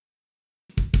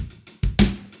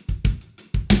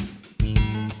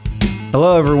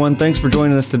Hello, everyone. Thanks for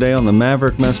joining us today on the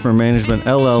Maverick Mesmer Management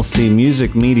LLC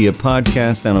Music Media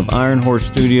Podcast out of Iron Horse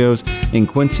Studios in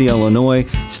Quincy, Illinois.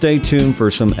 Stay tuned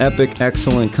for some epic,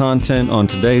 excellent content on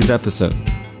today's episode.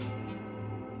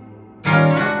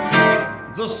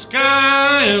 The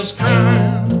sky is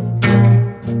crying.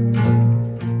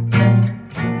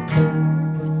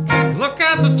 Look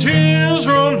at the tears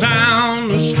roll down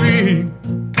the street.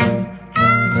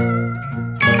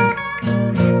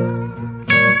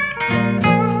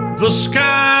 The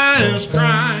sky is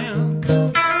crying.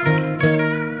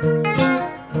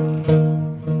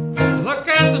 Look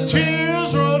at the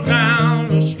tears roll down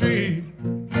the street.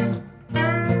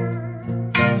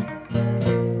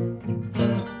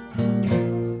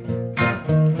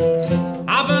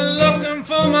 I've been looking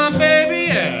for my baby,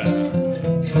 yeah,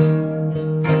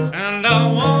 and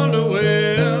I wonder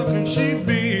where can she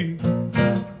be.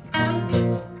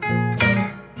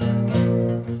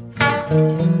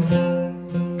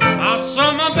 I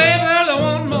saw my baby early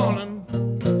one morning,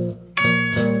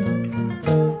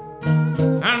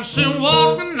 and she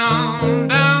walking on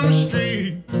down the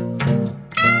street.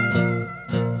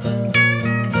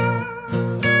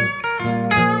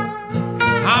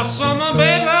 I saw my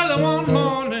baby early one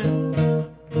morning,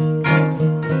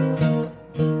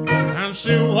 and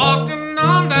she walking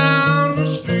on down the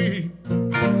street.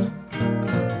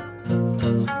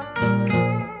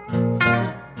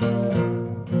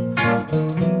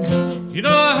 You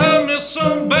know, it hurt me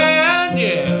so bad,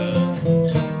 yeah,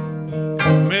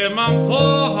 made my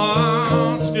poor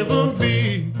heart skip a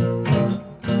beat. Go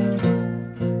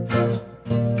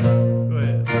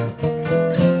ahead.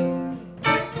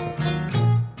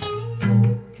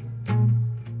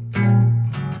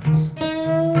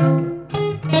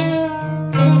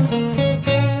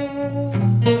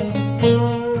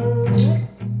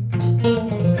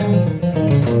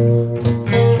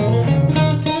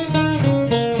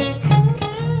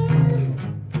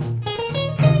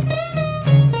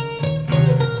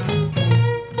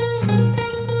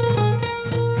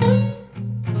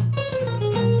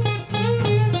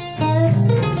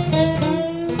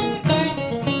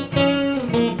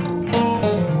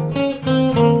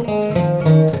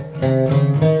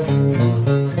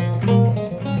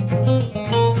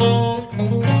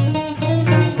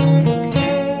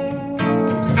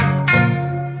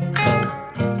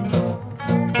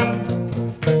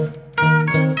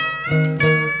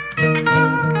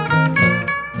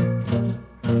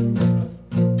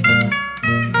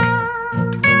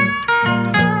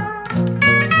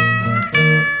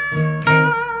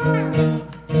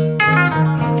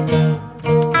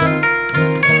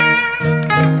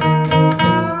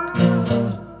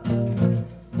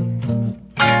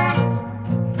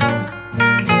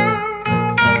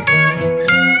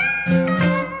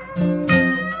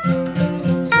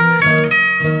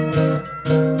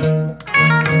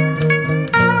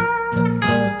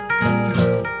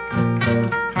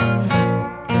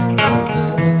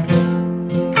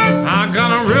 I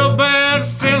got a real bad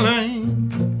feeling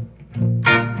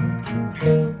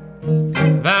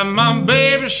that my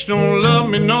baby don't love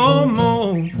me no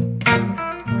more.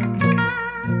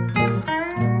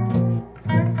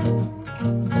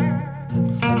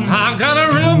 I got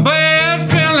a real bad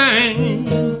feeling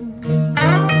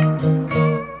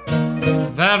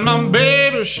that my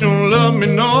baby don't love me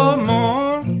no more.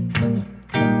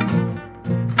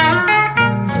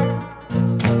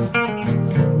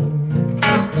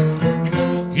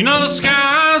 You know, the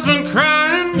sky's been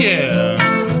crying, yeah,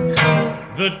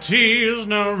 the tears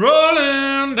now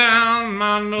rolling down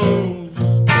my nose.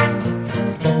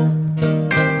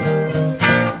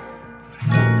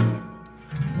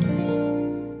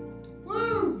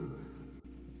 Woo!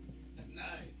 That's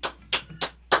nice.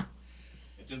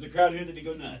 If there's a crowd here, they'd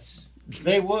go nuts.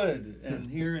 They would. And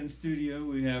here in studio,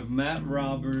 we have Matt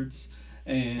Roberts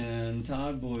and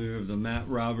Todd Boyer of the Matt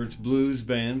Roberts Blues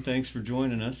Band. Thanks for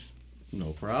joining us.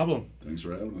 No problem. Thanks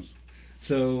for having us.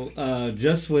 So,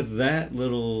 just with that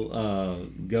little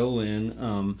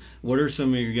go-in, what are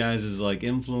some of your guys' like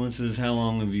influences? How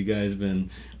long have you guys been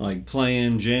like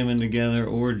playing, jamming together,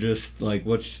 or just like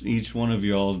what's each one of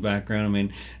y'all's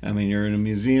background? I mean, you're in a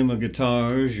museum of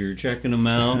guitars. You're checking them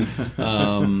out.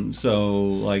 So,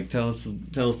 like, tell us a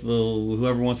little.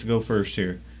 Whoever wants to go first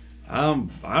here. I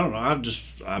don't know.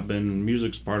 I've been,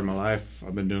 music's part of my life.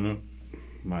 I've been doing it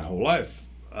my whole life.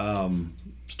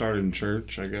 Started in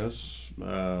church, I guess.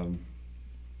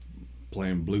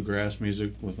 Playing bluegrass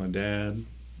music with my dad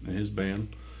and his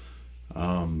band.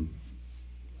 I don't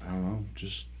know.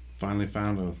 Just finally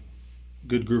found a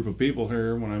good group of people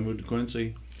here when I moved to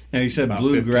Quincy. Now you said About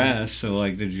bluegrass, so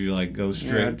like, did you like go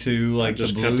straight to like the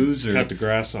just blues, or cut the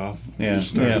grass off. Yeah,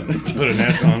 Just, yeah. put a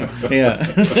nest on it.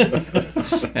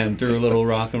 yeah, and threw a little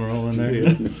rock and roll in there?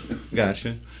 Yeah.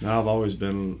 Gotcha. No, I've always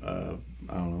been, I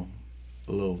don't know,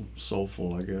 a little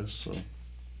soulful, I guess. So,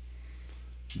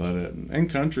 but and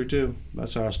country too.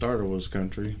 That's how I started, was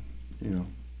country, you know.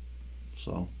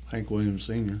 So Hank Williams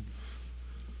Sr.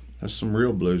 That's some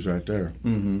real blues right there.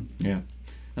 Yeah.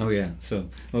 Oh yeah. So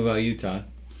what about you, Todd?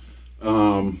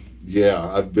 Yeah,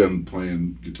 I've been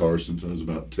playing guitar since I was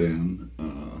about 10.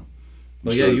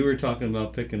 Well, yeah, you were talking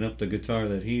about picking up the guitar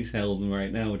that he's holding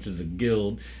right now, which is a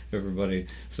Guild, everybody,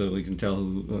 so we can tell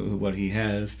what he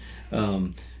has.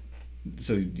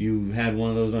 So you had one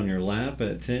of those on your lap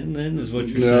at 10 then, is what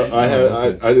you're saying? No, I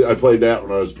had I played that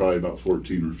when I was probably about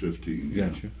 14 or 15.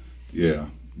 Gotcha. Yeah,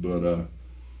 but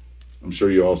I'm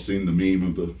sure you all seen the meme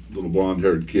of the little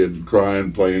blonde-haired kid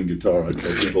crying, playing guitar. I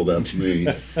tell people that's me.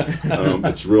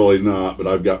 It's really not, but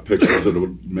I've got pictures that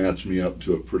would match me up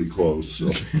to it pretty close.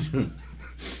 So.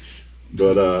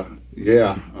 But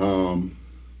yeah,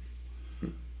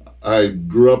 I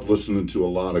grew up listening to a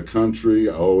lot of country.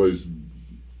 I always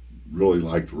really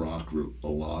liked rock a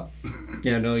lot.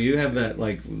 Yeah, no, you have that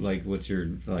like with your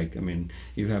I mean,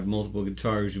 you have multiple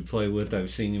guitars you play with.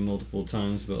 I've seen you multiple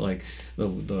times, but like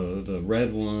the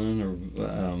red one, or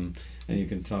and you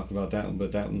can talk about that one,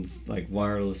 but that one's like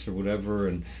wireless or whatever.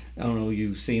 And I don't know,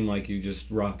 you seem like you just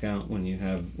rock out when you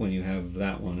have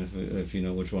that one, if you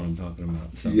know which one I'm talking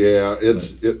about. So, yeah,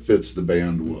 it fits the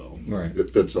band well. Right.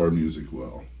 It fits our music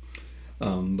well.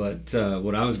 But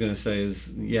what I was going to say is,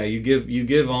 yeah, you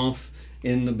give off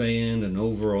in the band and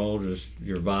overall just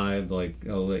your vibe, like,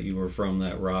 that you were from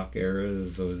that rock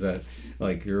era. So is that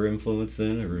like your influence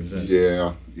then, or is that?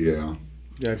 Yeah.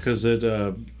 Yeah, because it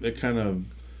kind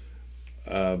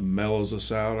of mellows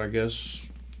us out, I guess.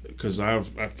 Because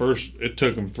at first it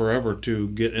took him forever to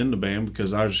get in the band,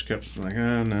 because I just kept like,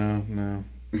 no.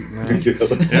 Yeah,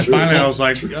 And finally I was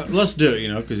like, let's do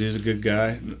it, because he's a good guy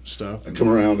and stuff. I come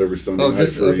around every Sunday night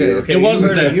just for a year. It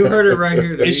wasn't that. You heard it right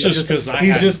here. That It's just 'cause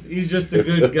he's just a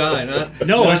good guy.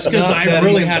 No, it's 'cause I that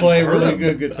really he can hadn't play heard really him.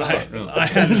 good guitar. I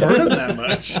hadn't heard him that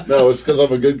much. No, it's because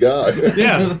I'm a good guy.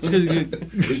 Yeah.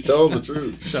 He's telling the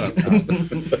truth. Shut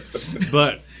up.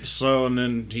 But and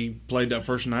then he played that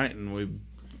first night, and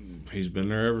he's been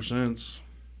there ever since.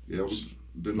 Yeah, we've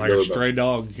been Like a together stray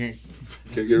dog. You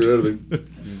can't get rid of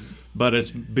him. But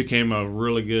it's became a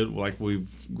really good, like, we've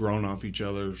grown off each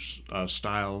other's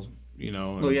style,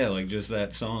 And, Well, yeah, like just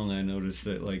that song, I noticed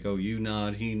that, like, you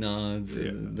nod, he nods, Yeah.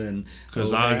 and then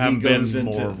because like, I he haven't goes been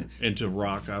more into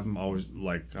rock. I'm always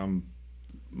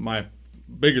my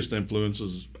biggest influence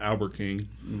is Albert King,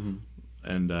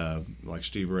 and like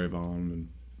Steve Ray Vaughan,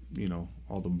 and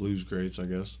all the blues greats, I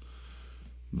guess.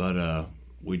 But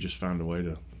we just found a way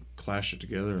to clash it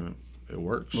together, and it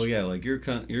works. Well, yeah, like your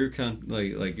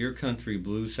country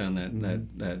blues sound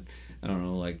that I don't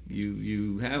know, like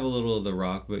you have a little of the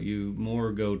rock, but you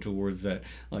more go towards that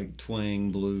like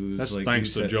twang blues. That's like thanks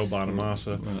you to said. Joe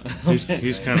Bonamassa.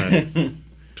 He's kind of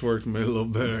twerked me a little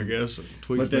bit, I guess.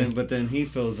 But then he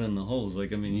fills in the holes.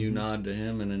 Like, I mean, you nod to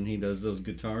him, and then he does those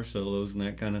guitar solos, and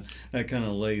that kind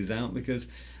of lays out. Because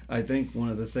I think one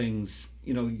of the things,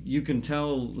 you can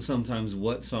tell sometimes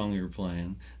what song you're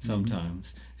playing.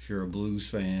 Sometimes if you're a blues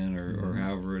fan or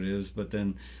however it is, but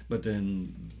then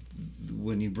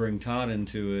when you bring Todd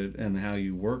into it and how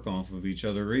you work off of each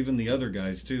other, or even the other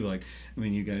guys too, like, I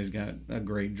mean, you guys got a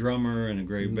great drummer and a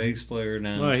great bass player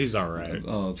now. Well, he's all right.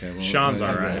 Oh, okay. Well, Sean's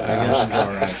all right. I guess he's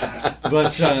all right.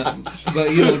 But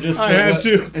just I had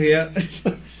to. Yeah.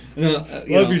 No, Love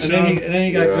you, and Sean.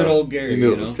 then you got good old Gary. You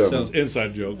knew it was coming. So,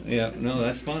 Inside joke. yeah, no,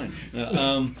 that's fine.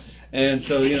 And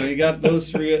so you got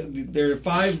those three. They're a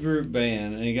 5-group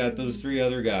band, and you got those 3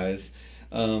 other guys.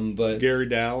 But Gary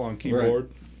Dow on keyboard.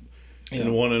 Right. And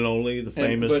the one and only, the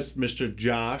famous Mr.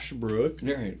 Josh Brook.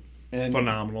 Right. And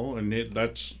phenomenal. And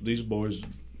these boys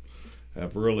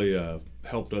have really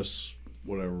helped us,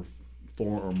 whatever,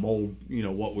 form or mold,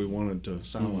 what we wanted to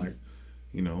sound like,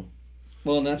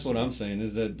 Well, and that's what I'm saying,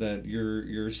 is that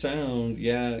your sound,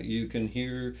 yeah, you can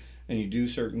hear and you do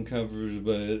certain covers,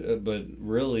 but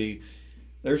really,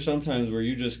 there's sometimes where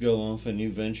you just go off and you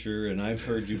venture, and I've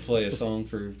heard you play a song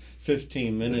for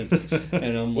 15 minutes,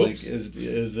 and I'm like,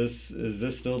 is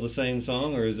this still the same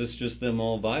song, or is this just them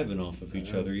all vibing off of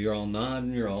each other? You're all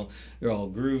nodding, you're all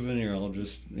grooving, you're all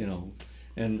just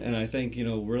and I think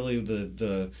really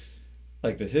the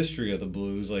like the history of the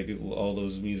blues, like all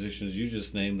those musicians you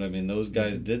just named, I mean, those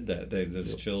guys did that. They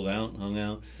just chilled out, hung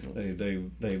out. They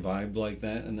vibed like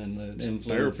that, and then the influence.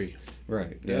 Therapy.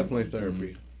 Right. Definitely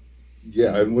therapy.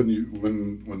 Yeah, and when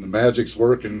the magic's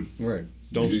working, Right.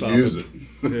 Don't you stop use it.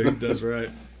 it. That's right.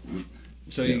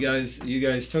 So you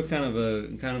guys took kind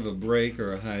of a break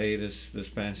or a hiatus this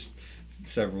past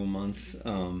several months.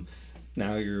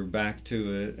 Now you're back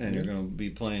to it, and you're going to be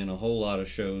playing a whole lot of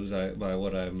shows by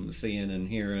what I'm seeing and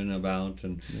hearing about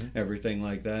and everything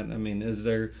like that. I mean, is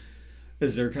there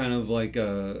kind of like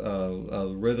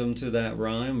a rhythm to that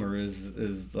rhyme, or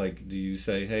is like, do you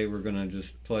say, hey, we're going to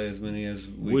just play as many as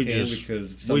we can, because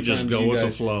sometimes we just go you with the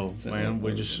guys, flow, man.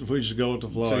 We just go with the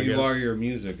flow. so I you guess. are your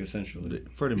music essentially.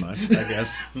 Pretty much, I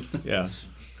guess. Yeah,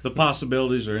 the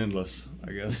possibilities are endless,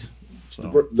 I guess.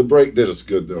 So The break did us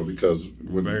good though, because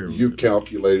when Very you good.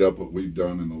 calculate up what we've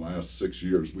done in the last 6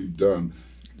 years, we've done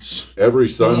every No,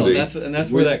 Sunday. that's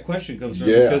where that question comes from.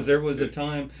 Yeah. Because there was a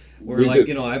time where, We like, did-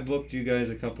 you know, I booked you guys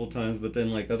a couple times, but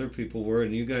then like other people were,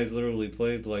 and you guys literally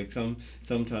played like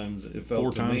sometimes it felt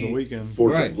 4 to times me, a weekend.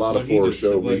 Right, A lot of what he 4 just show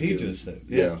said- what he weekends. just said,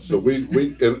 Yeah. yeah. So we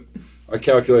and I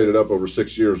calculated up over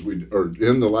 6 years. Or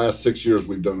in the last 6 years,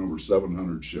 we've done over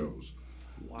 700 shows.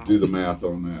 Wow. Do the math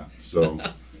on that. So,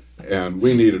 and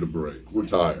we needed a break. We're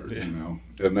tired, Yeah. you know.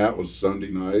 And that was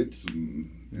Sunday nights and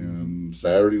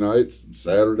Saturday nights, and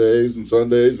Saturdays and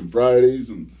Sundays and Fridays,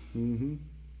 and Mm-hmm.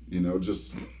 you know,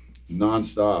 just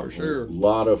nonstop. For sure. A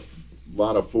lot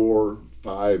of 4,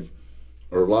 5,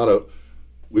 or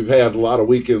we've had a lot of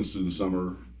weekends through the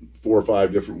summer, 4 or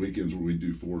 5 different weekends where we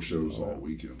do 4 shows all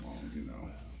weekend long, you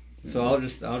know. So I'll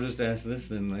just ask this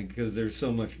then, like, because there's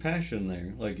so much passion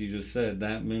there, like you just said,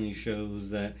 that many shows,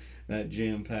 that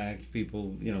jam packed,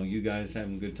 people, you know, you guys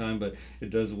having a good time, but it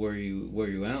does wear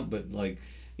you out. But like,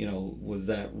 you know, was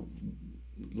that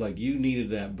like you needed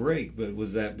that break? But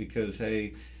was that because,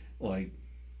 hey, like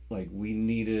we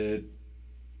needed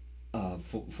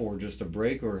for just a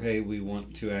break, or hey, we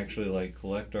want to actually like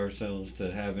collect ourselves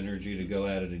to have energy to go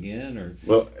at it again, or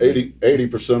Well,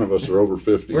 80% of us are over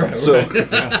 50. Right, so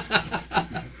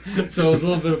so it was a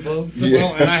little bit of both. Yeah.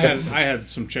 Well, and I had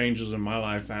some changes in my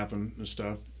life happen and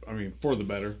stuff. I mean, for the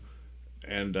better,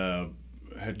 and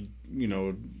had, you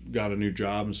know, got a new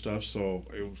job and stuff. So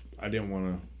I didn't want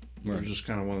to. It Right. was just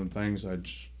kind of one of the things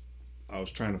I was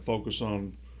trying to focus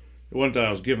on. It wasn't that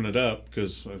I was giving it up,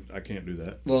 because I can't do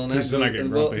that. Well, and 'Cause then I get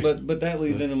grumpy. but that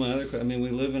leads into my other. I mean,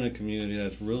 we live in a community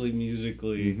that's really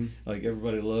musically, Mhm. like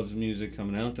everybody loves music,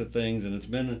 coming out to things, and it's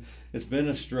been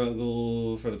a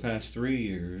struggle for the past 3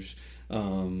 years,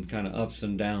 kind of ups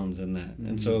and downs in that.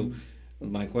 And so,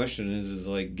 my question is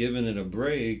like, giving it a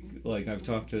break. Like I've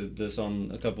talked to this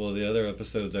on a couple of the other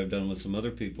episodes I've done with some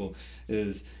other people,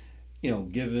 is, you know,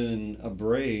 given a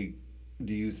break,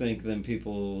 do you think then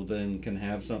people then can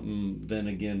have something then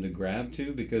again to grab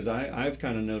to? Because I've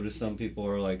kind of noticed some people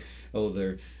are like, oh,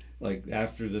 they're like,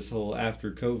 after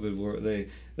COVID, where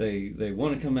they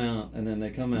want to come out, and then they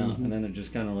come out, and then it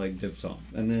just kind of like dips off,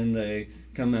 and then they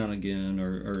come out again,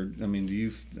 or I mean, do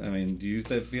you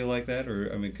feel like that?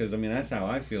 Or I mean, because I mean, that's how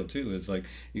I feel too. It's like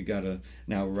you gotta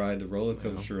now ride the roller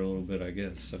coaster a little bit, I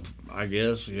guess. So I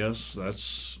guess, yes,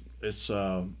 it's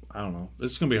I don't know.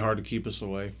 It's gonna be hard to keep us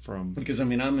away from. because I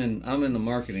mean, I'm in the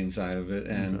marketing side of it,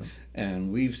 and Okay.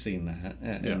 and we've seen that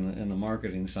in the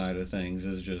marketing side of things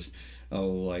is just, oh,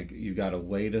 like you got to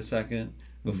wait a second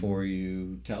before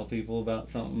you tell people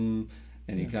about something,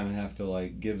 and you kind of have to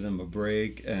like give them a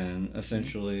break, and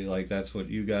essentially like that's what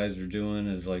you guys are doing,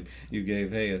 is like you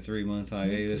gave, hey, a 3-month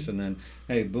hiatus, and then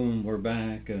hey, boom, we're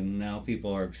back, and now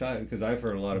people are excited, because I've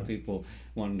heard a lot of people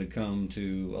wanting to come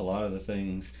to a lot of the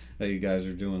things that you guys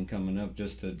are doing coming up,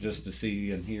 just to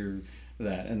see and hear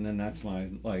that. And then that's my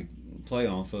like play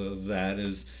off of that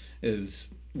is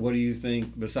what do you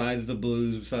think, besides the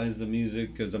blues, besides the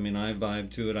music, because I mean I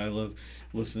vibe to it, I love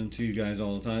listening to you guys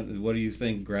all the time. What do you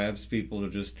think grabs people to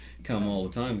just come all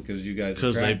the time? Because you guys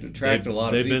attract a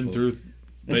lot of people.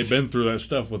 They've been through that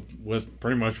stuff with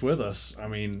pretty much with us. I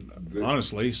mean,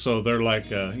 honestly, so they're like,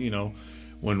 you know,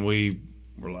 when we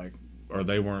were like, or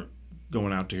they weren't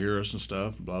going out to hear us and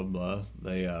stuff, blah blah.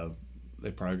 They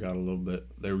probably got a little bit.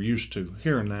 They were used to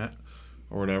hearing that,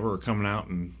 or whatever, or coming out,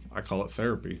 and I call it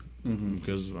therapy,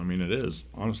 because I mean it is,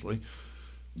 honestly.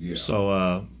 yeah.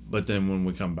 So, but then when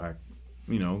we come back,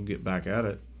 you know, get back at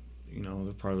it, you know,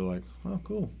 they're probably like, oh,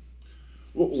 cool.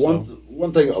 Well,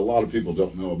 one thing a lot of people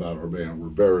don't know about our band, we're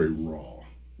very raw.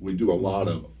 We do a lot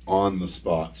of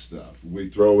on-the-spot stuff. We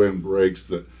throw in breaks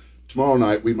that tomorrow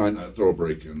night we might not throw a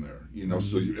break in there, you know,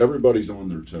 so everybody's on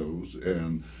their toes,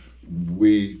 and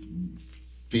we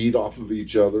feed off of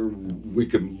each other. We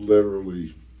can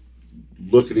literally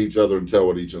look at each other and tell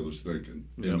what each other's thinking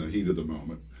in the heat of the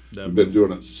moment. Definitely. We've been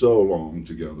doing it so long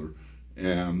together,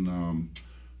 and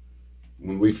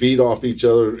when we feed off each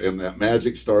other and that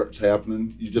magic starts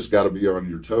happening, you just got to be on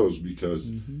your toes,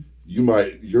 because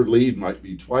your lead might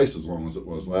be twice as long as it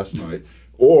was last night,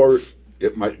 or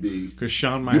it might be Because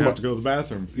Sean might have to go to the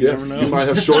bathroom. You yeah, never know. you might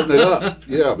have shortened it up.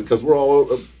 Yeah, because we're all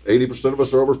 80% of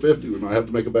us are over 50. We might have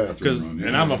to make a bathroom run.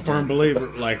 And I'm a firm believer.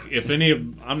 Like, if any of,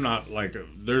 I'm not like,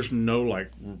 there's no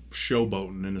like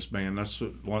showboating in this band. That's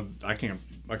one I can't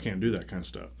do that kind of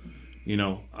stuff. You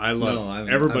know, I love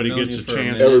everybody I've known gets you a for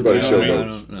chance. minute. Everybody No, showboats. I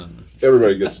don't know.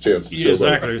 Everybody gets a chance to Yeah, show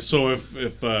exactly. So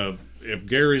if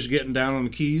Gary's getting down on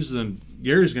the keys, then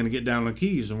Gary's going to get down on the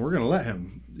keys, and we're going to let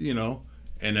him. You know,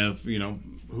 and if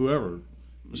whoever,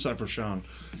 except for Sean,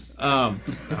 I'm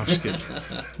just kidding.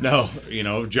 No,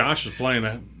 if Josh is playing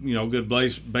a good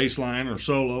bass line or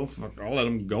solo, I'll let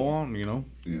him go on.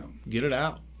 Yeah. Get it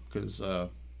out, because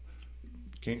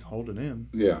can't hold it in.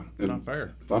 Yeah. It's not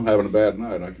fair. If I'm having a bad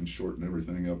night, I can shorten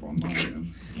everything up on my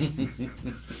end.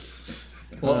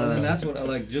 Well, and that's what I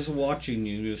like. Just watching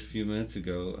you just a few minutes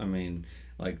ago. I mean,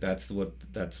 like that's what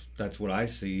I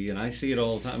see, and I see it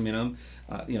all the time.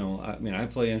 I mean, I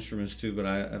play instruments too, but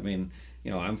I mean,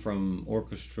 I'm from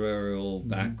orchestral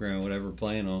background, whatever,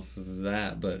 playing off of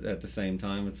that. But at the same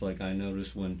time, it's like I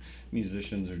notice when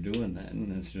musicians are doing that,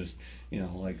 and it's just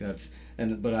like that's.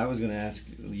 But I was going to ask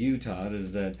you, Todd,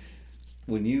 is that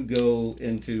when you go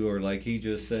into, or like he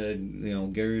just said,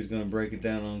 Gary's going to break it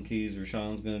down on keys, or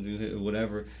Sean's going to do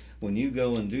whatever. When you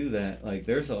go and do that, like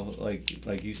there's a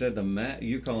like you said,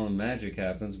 you call them magic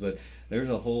happens, but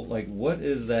there's a whole what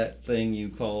is that thing you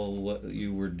call what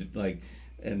you were like?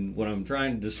 And what I'm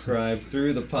trying to describe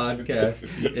through the podcast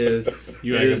is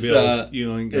you're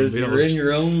in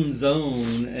your own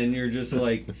zone, and you're just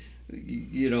like.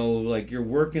 Like you're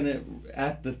working it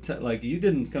at the like you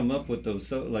didn't come up with those,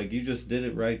 so like you just did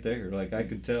it right there. Like I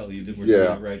could tell you were doing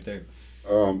it right there.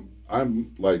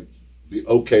 I'm like the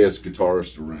okayest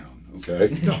guitarist around.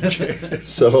 Okay.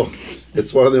 So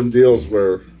it's one of them deals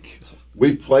where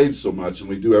we've played so much and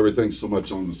we do everything so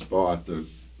much on the spot that,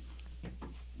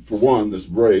 for one, this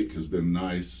break has been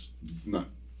nice. Not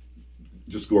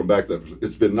just going back to that.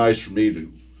 It's been nice for me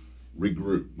to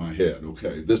regroup my head.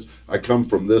 Okay, I come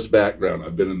from this background.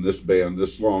 I've been in this band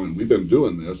this long, and we've been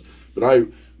doing this. But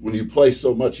when you play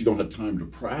so much, you don't have time to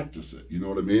practice it. You know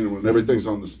what I mean? And when everything's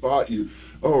on the spot, and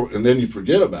then you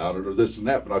forget about it or this and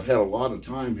that. But I've had a lot of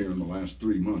time here in the last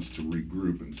 3 months to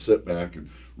regroup and sit back and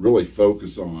really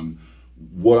focus on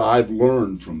what I've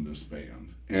learned from this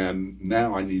band. And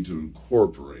now I need to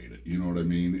incorporate it. You know what I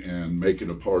mean? And make it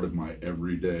a part of my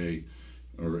everyday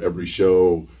or every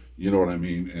show. You know what I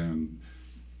mean? And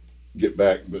get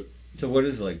back. But so what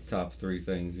is like top 3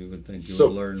 things you would think you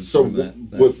would learn from that?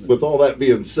 With all that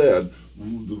being said,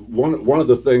 one of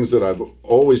the things that I've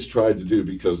always tried to do,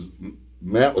 because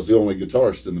Matt was the only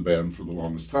guitarist in the band for the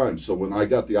longest time, so when I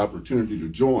got the opportunity to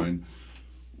join,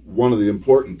 one of the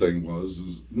important thing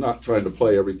is not trying to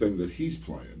play everything that he's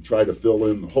playing. Try to fill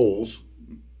in the holes,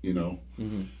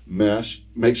 mesh,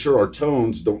 make sure our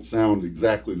tones don't sound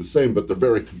exactly the same, but they're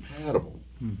very compatible.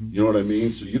 You know what I mean?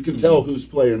 So you can tell who's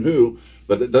playing who,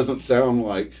 but it doesn't sound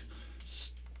like,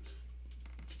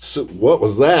 so what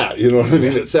was that? You know what I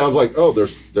mean? It sounds like,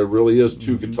 there really is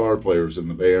 2 guitar players in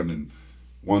the band, and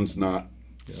one's not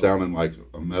sounding like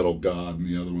a metal god, and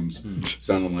the other one's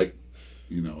sounding like,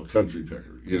 a country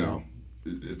picker.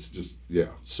 It's just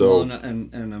So well,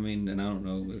 and I mean, and I don't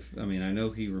know I know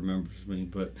he remembers me,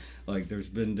 but like there's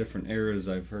been different eras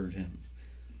I've heard him.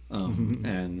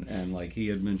 And like he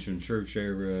had mentioned church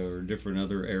era or different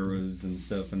other eras and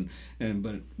stuff,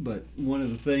 but one of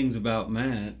the things about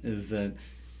Matt is that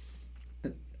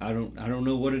I don't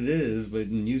know what it is, but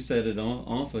and you said it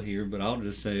off of here, but I'll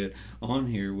just say it on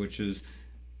here, which is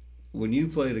when you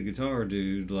play the guitar,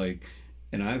 dude, like,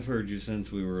 and I've heard you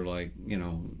since we were like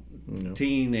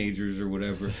teenagers or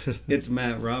whatever. It's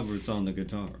Matt Roberts on the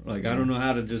guitar. Like I don't know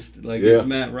how to just it's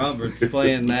Matt Roberts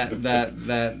playing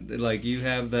that like you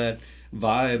have that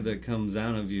vibe that comes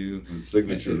out of you.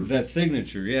 Signature. That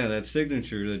signature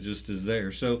that just is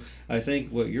there. So I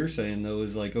think what you're saying though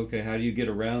is like, okay, how do you get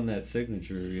around that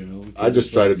signature? I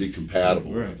just try to be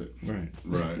compatible with it.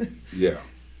 Right. Yeah.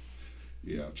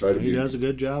 Try to be. He does a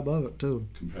good job of it too.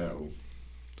 Compatible.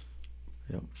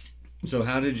 Yep. So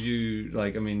how did you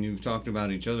you've talked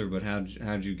about each other, but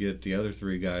how'd you get the other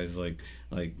 3 guys like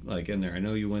in there? I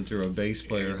know you went through a bass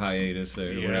player hiatus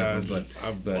there, whatever, but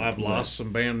I've lost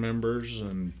some band members,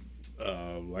 and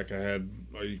like I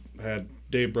had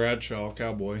Dave Bradshaw,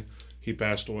 Cowboy, he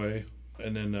passed away,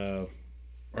 and then it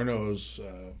was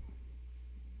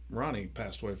Ronnie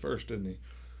passed away first, didn't he?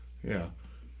 Yeah,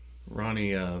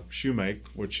 Ronnie Shoemake,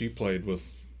 which he played with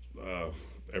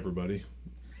everybody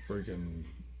freaking,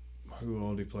 who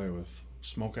all did he play with?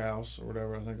 Smokehouse or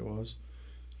whatever, I think it was.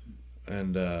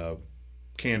 And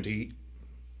Canned Heat.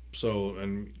 So,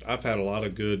 and I've had a lot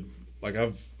of good, like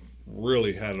I've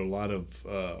really had a lot of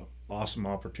awesome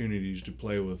opportunities to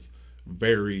play with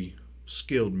very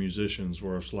skilled musicians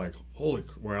where it's like,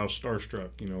 where I was starstruck,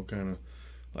 you know, kind of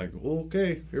like,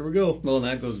 okay, here we go. Well, and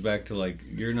that goes back to like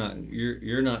you're not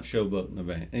showboating the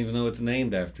band, even though it's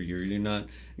named after you. You're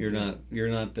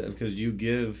not because you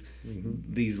give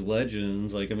these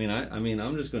legends. Like I mean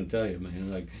I'm just going to tell you,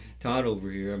 man. Like Todd over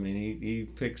here, I mean he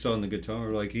picks on the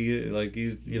guitar like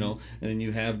he's you know, and then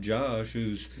you have Josh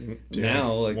who's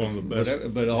now like one of the best. whatever,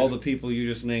 but all the people you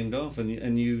just named off,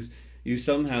 and you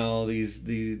somehow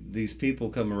these people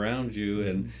come around you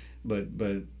and. But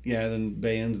yeah, then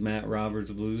bands, Matt Roberts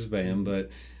Blues Band,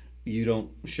 but you don't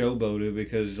showboat it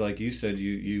because, like you said,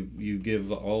 you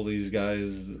give all these guys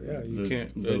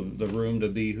the room to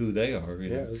be who they are.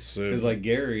 Because like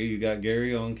Gary, you got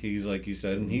Gary on keys, like you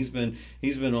said, and he's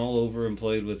been all over and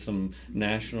played with some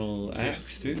national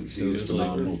acts too. So He's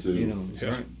phenomenal too. You know,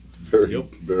 Yeah. Very,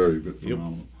 very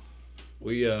phenomenal.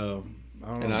 We I don't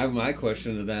know. And my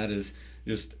question to that is.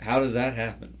 Just how does that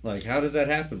happen? Like, how does that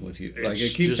happen with you? Like,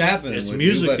 It's it keeps just- happening. It's with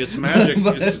music. You, but, It's magic.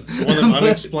 but- It's one of them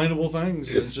unexplainable things.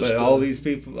 It's just. But all these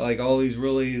people, like all these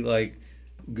really like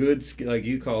good, like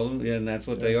you call them, and that's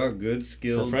what they are, good,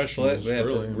 skilled, Professionals,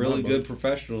 really, in really my good book.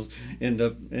 professionals end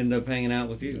up hanging out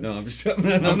with you. No, I'm just. I'm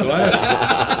glad.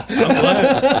 I'm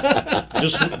glad.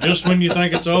 Just when you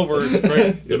think it's over,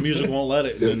 the music won't let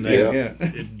it. And then Yeah.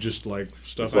 it just like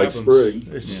stuff It's like happens. spring.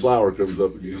 It's- Flower comes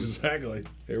up again. Exactly.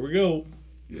 Here we go.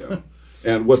 Yeah.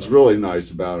 And what's really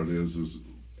nice about it is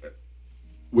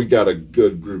we got a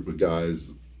good group of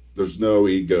guys. There's no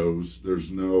egos.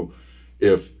 There's no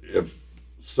if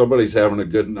somebody's having a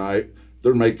good night,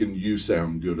 they're making you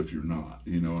sound good if you're not,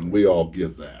 you know, and we all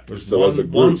get that. There's So as a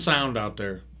one group, sound out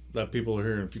there that people are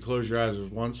hearing. If you close your eyes, there's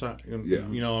one sound. Yeah.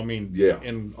 You know, I mean, Yeah.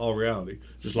 in all reality,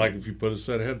 just like if you put a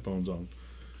set of headphones on,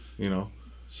 you know.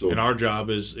 so And our job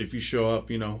is, if you show up,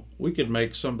 you know, we could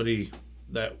make somebody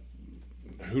that,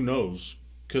 who knows,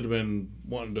 could have been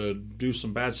wanting to do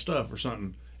some bad stuff or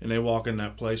something, and they walk in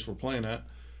that place we're playing at,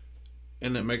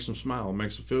 and it makes them smile,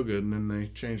 makes them feel good, and then they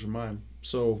change their mind.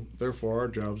 So therefore, our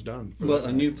job's done. for Well, that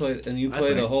and night. you play I the think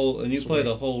whole it's play way-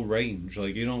 the whole range.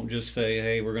 Like you don't just say,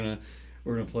 hey, we're gonna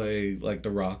play like the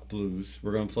rock blues.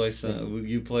 We're gonna play some.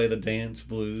 You play the dance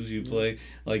blues. You play,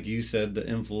 like you said, the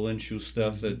influential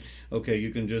stuff that okay,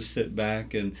 you can just sit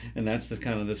back and that's the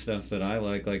kind of the stuff that I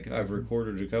like. Like I've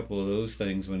recorded a couple of those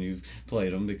things when you've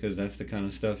played them because that's the kind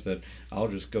of stuff that I'll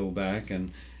just go back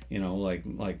and. You know, like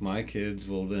my kids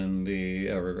will then be,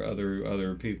 or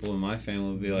other people in my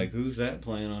family will be like, who's that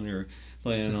playing on your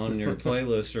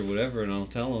playlist or whatever, and I'll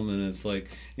tell them, and it's like,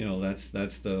 you know, that's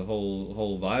the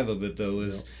whole vibe of it though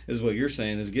is what you're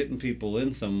saying is getting people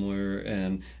in somewhere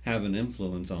and having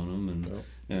influence on them,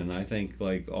 and I think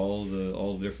like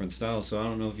all different styles. So I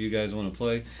don't know if you guys want to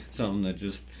play something that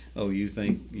just you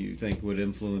think would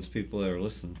influence people that are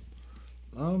listening.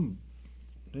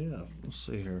 Yeah, let's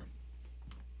see here.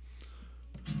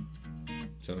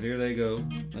 So here they go,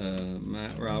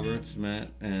 Matt Roberts, Matt,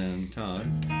 and Todd.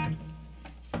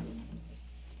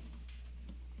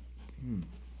 What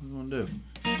are we gonna do?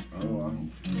 I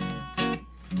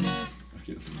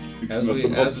can't think As of we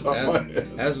nothing off the top of my head.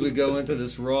 as we go into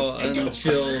this raw,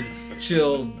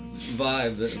 chilled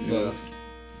vibe that folks.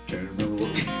 Can't remember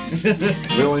what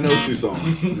we only know 2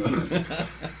 songs.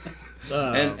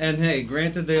 And hey,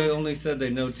 granted they only said they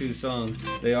know 2 songs.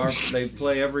 They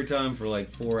play every time for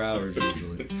like 4 hours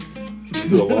usually.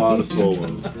 Do a lot of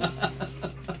solos.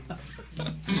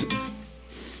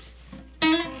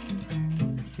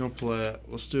 You'll play it.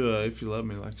 Let's do If You Love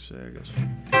Me Like You Say, I guess.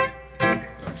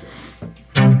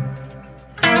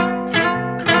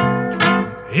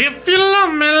 If you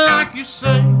love me like you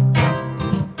say,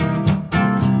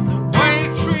 why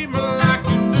you treat me like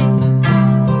you do?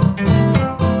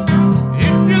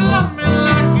 If you love me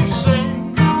like you say,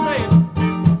 baby,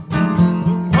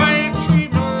 why you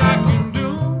treat me like you do?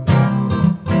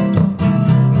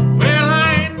 Well, I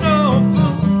ain't no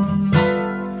fool.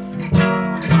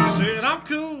 Said I'm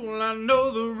cool, I know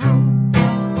the rules.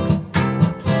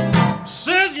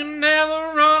 Said you never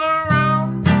run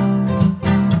around.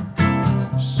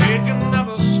 Said you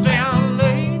never stay out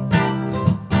late.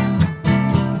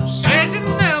 Said you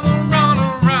never run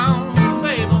around,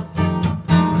 baby.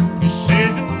 You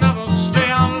said you never stay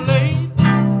out late.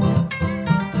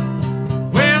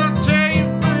 Well, I tell you,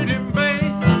 pretty baby,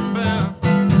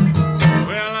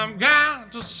 well, I'm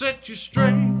got to set you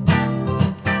straight.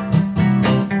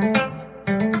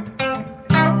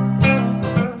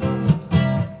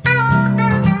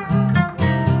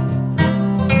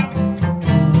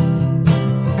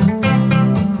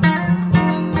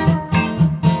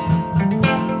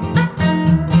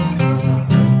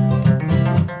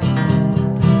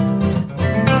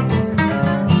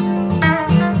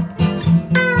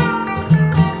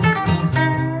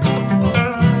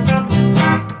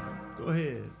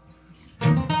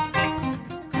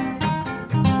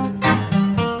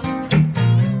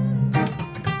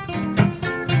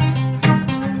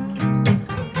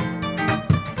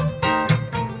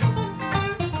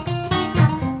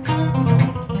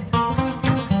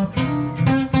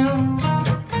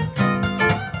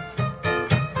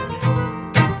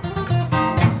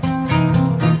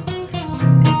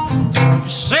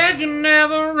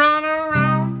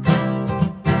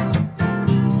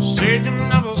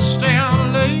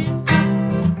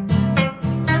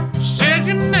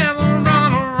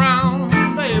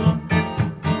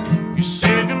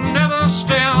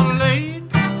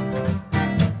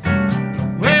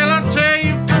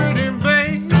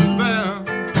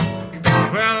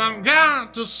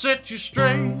 got to set you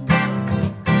straight.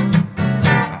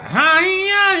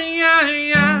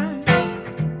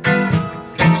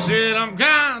 Said I've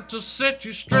got to set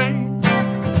you straight.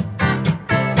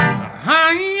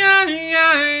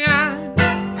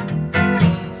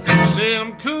 Said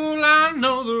I'm cool, I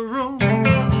know the room.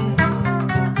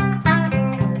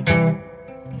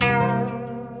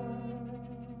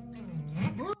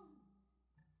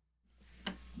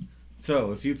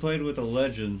 So, if you played with a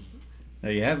legend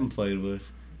that you haven't played with,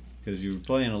 because you were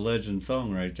playing a legend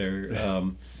song right there,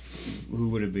 who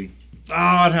would it be? Oh,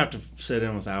 I'd have to sit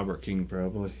in with Albert King,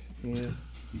 probably. Yeah.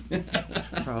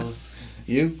 Probably.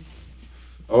 You?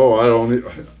 Oh, I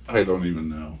don't even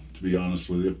know, to be honest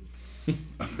with you.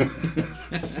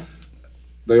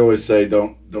 They always say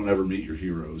don't ever meet your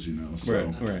heroes, you know.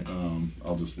 So, Right.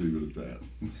 I'll just leave it at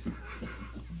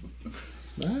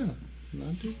that.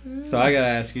 Not too bad. So I gotta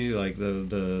ask you, like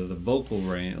the vocal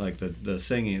range, like the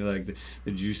singing, like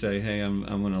did you say, hey, I'm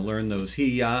gonna learn those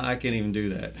I can't even do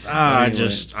that. I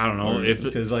Anyway, don't know if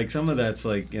because like some of that's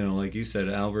like, you know, like you said,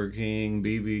 Albert King,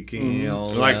 BB King,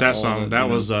 all like that all song. That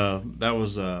was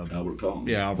Albert Collins.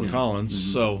 yeah, Albert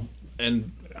Collins. So,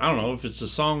 and I don't know if it's a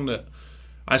song that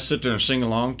I sit there and sing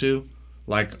along to.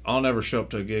 Like, I'll never show up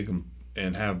to a gig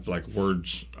and have like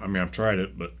words. I mean, I've tried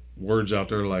it, but words out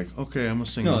there like, okay, I'm gonna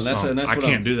sing this song. And that's I what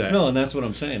can't do that. No, and that's what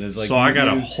I'm saying. Is like so I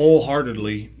gotta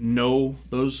wholeheartedly know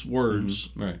those words,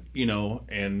 right. you know,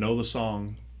 and know the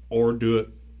song, or do it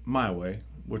my way,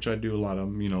 which I do a lot of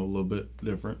them, you know, a little bit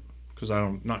different, because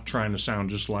I'm not trying to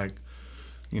sound just like,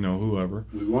 you know, whoever.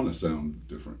 We want to sound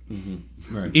different.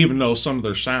 Right. Even though some of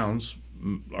their sounds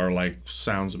are like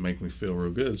sounds that make me feel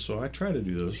real good, so I try to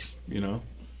do those, you know,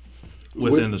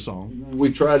 within the song.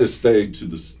 We try to stay to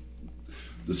the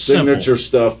Simple. signature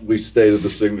stuff. We stay to the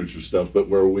signature stuff, but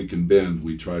where we can bend,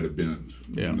 we try to bend.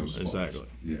 Yeah, in those spots. exactly.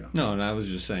 Yeah. No, and I was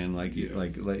just saying, like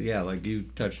you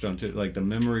touched on too, like the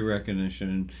memory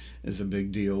recognition is a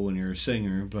big deal when you're a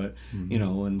singer, but you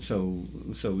know, and so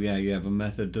yeah, you have a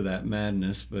method to that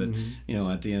madness, but you know,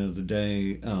 at the end of the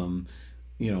day,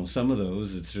 you know, some of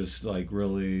those it's just like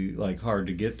really like hard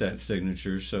to get that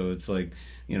signature, so it's like,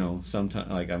 you know,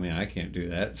 sometimes, like, I mean, I can't do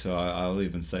that, so I'll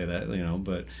even say that, you know,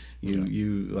 but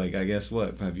you like, I guess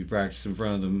what, have you practiced in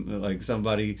front of them, like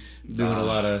somebody doing a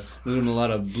lot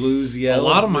of blues yells? A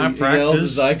lot of my yells, practice,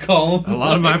 as I call them. a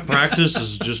lot of my practice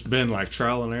has just been like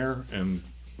trial and error, and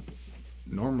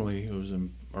normally it was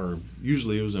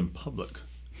usually it was in public,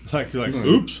 like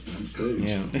oops, On stage.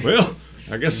 Yeah. well,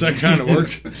 I guess that kind of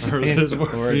worked, or it doesn't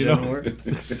work, Or it you didn't know? work.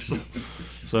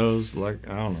 So it's like,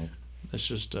 I don't know. It's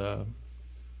just, I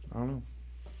don't know.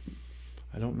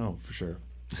 I don't know for sure.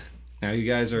 Now you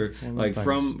guys are One of like the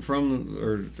from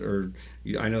or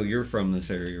I know you're from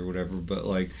this area or whatever, but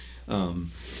like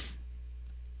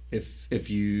if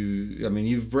you, I mean,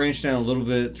 you've branched out a little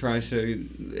bit, tri-state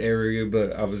area,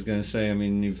 but I was gonna say, I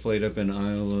mean, you've played up in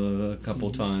Iowa a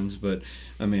couple times, but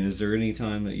I mean, is there any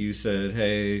time that you said,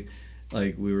 hey,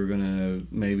 like we were gonna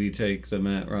maybe take the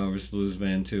Matt Roberts Blues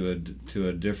Band to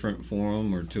a different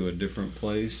forum or to a different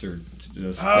place, or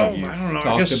just have you I don't know. I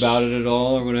talked guess- about it at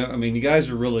all or whatever? I mean, you guys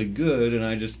are really good, and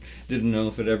I just didn't know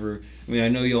if it ever. I mean, I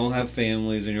know you all have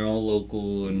families and you're all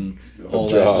local and all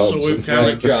Jobs. that. So we've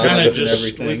Right, jobs kind of and just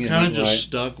everything, we've and, kind of just right.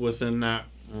 stuck within that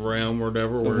realm or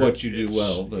whatever. Where what you do it's-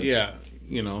 well, but- yeah,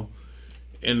 you know.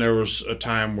 And there was a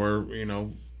time where, you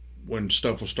know, when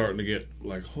stuff was starting to get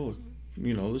like, oh,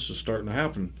 you know, this is starting to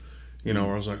happen. You know,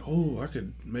 where I was like, oh, I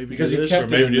could maybe Because do you've this or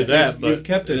kept maybe it in do that. But you've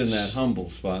kept it in it's- that humble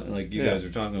spot, like you Yeah. guys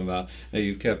are talking about. That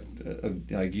you've kept,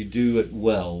 like you do it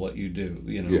well, what you do,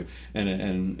 you know, Yeah.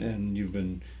 and you've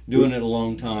been doing it a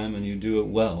long time, and you do it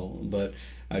well. But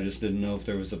I just didn't know if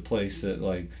there was a place that,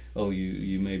 like, oh,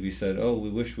 you maybe said, oh, we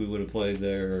wish we would have played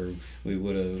there, or we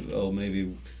would have, oh,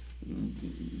 maybe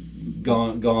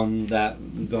gone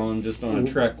just on a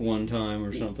trek one time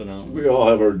or something. I don't know. We all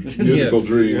have our musical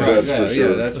dreams, Right, that's yeah, for yeah,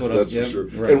 sure. that's what that's I'm- for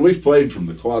yep, sure. right. And we've played from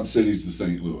the Quad Cities to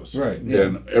St. Louis, Right, yeah.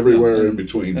 and everywhere And- in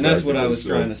between. And that's what I practically, was so,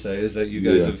 trying to say, is that you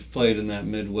guys Yeah. have played in that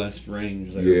Midwest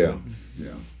range there. Yeah, yeah.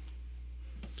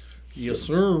 yes,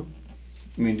 sir.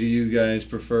 I mean, do you guys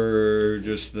prefer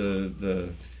just the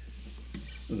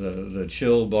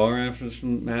chill bar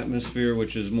atmosphere,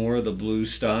 which is more of the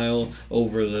blues style,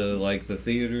 over the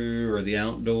theater or the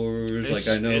outdoors? It's,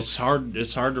 like I know it's hard.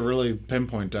 It's hard to really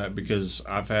pinpoint that, because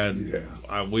I've had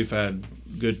we've had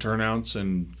good turnouts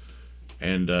and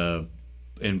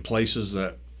in places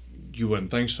that you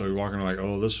wouldn't think so. You're walking like,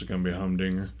 oh, this is going to be a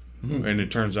humdinger, and it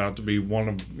turns out to be one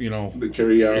of, you know. They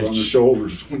carry you out on the It's-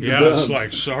 shoulders when Yeah, you're it's done.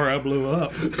 like, sorry, I blew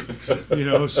up. You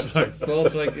know, it's like, well,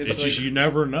 it's like it's just, you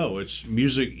never know. It's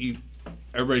music.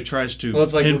 everybody tries to Well,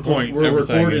 it's like pinpoint we're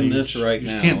everything. recording and you this just- right you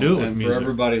now, just can't do it with and music. for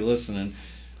everybody listening,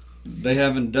 they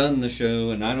haven't done the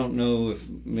show, and I don't know if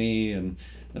me and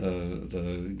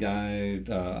the guy,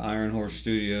 Iron Horse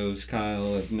Studios,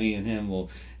 Kyle, if me and him will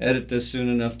edit this soon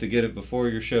enough to get it before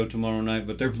your show tomorrow night.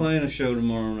 But they're playing a show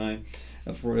tomorrow night,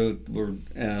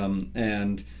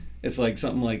 and it's like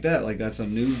something like that. Like that's a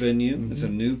new venue. It's a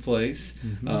new place.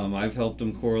 I've helped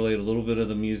them correlate a little bit of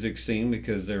the music scene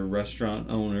because they're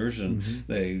restaurant owners and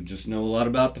they just know a lot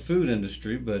about the food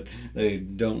industry, but they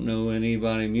don't know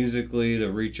anybody musically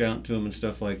to reach out to them and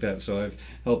stuff like that. So I've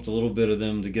helped a little bit of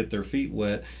them to get their feet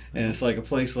wet. And it's like a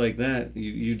place like that,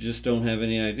 you just don't have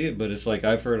any idea. But it's like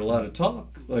I've heard a lot of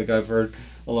talk. Like I've heard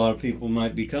a lot of people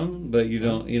might be coming, but you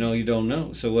don't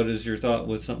know. So what is your thought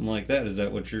with something like that? Is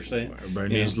that what you're saying?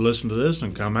 Everybody You needs know? to listen to this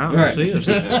and come out Right. and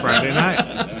see us Friday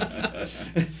night.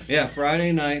 Yeah,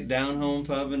 Friday night, Down Home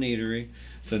Pub and Eatery.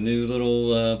 It's a new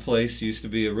little place. Used to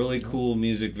be a really cool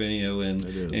music venue It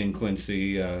is. in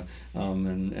Quincy,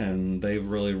 and they've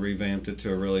really revamped it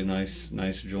to a really nice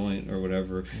joint or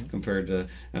whatever. Compared to,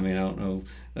 I mean, I don't know.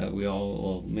 We all,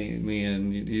 well, me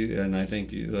and you, and I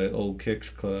think you, the old Kicks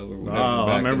Club or whatever. Oh, I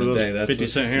back remember in the those day. That's 50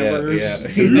 what- cent yeah,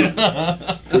 hamburgers.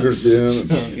 Yeah, Cougars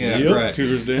Den. yeah, Yep, right.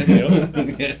 Cougars Den.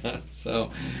 Yep. Yeah,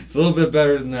 so it's a little bit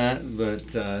better than that,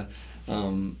 but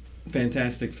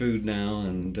fantastic food now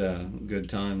and good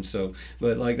times. So,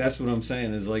 but like that's what I'm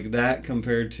saying is like that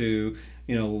compared to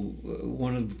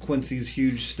one of Quincy's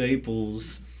huge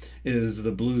staples is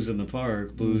the Blues in the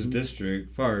Park, Blues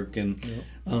District Park, and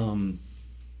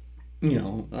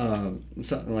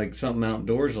something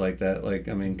outdoors like that. Like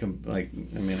I mean,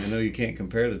 I know you can't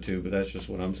compare the two, but that's just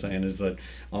what I'm saying is that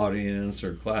audience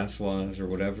or class wise or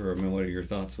whatever. I mean, what are your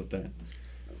thoughts with that?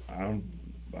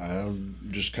 I'll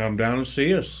just come down and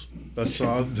see us. That's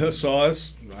all. That's all.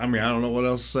 I mean, I don't know what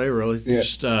else to say really. Yeah.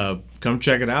 Just come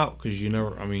check it out because you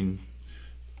never. I mean,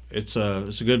 it's a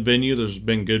good venue. There's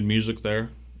been good music there.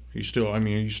 Are you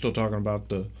still talking about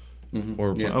the?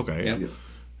 Or Yeah. okay. Yeah.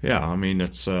 Yeah. I mean,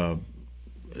 it's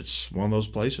one of those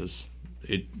places.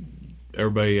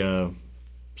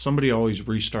 Somebody always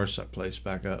restarts that place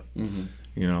back up.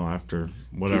 After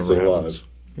whatever Keeps it alive. happens.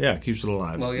 Yeah, it keeps it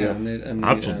alive. Well, yeah, Yeah.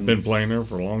 I've been playing there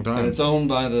for a long time. and it's owned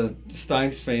by the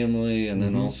Stice family, and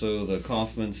then also the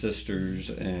Kaufman sisters,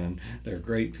 and they're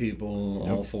great people,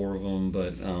 all four of them.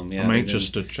 But yeah, I'm they anxious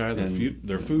did- to try their and-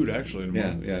 their food actually.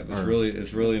 Yeah, tomorrow. yeah,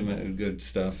 it's really good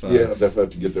stuff. Yeah, definitely have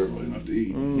to get there early enough to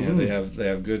eat. Yeah, they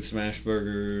have good smash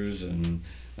burgers and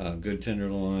good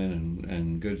tenderloin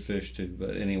and good fish too.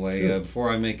 But anyway, before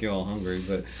I make you all hungry,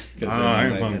 but 'cause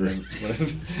I'm anyway, hungry.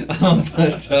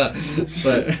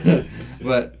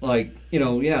 but like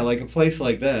like a place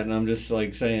like that, and I'm just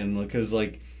like saying because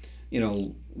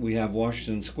we have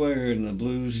Washington Square and the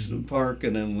Blues Park,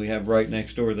 and then we have right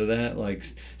next door to that, like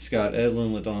Scott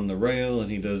Edlin with On the Rail,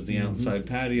 and he does the outside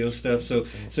patio stuff. So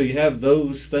you have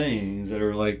those things that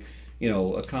are like,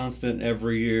 a constant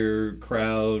every year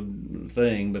crowd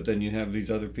thing, but then you have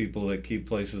these other people that keep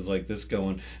places like this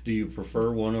going. Do you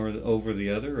prefer one over the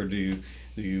other, or do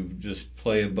you just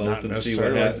play it both Not and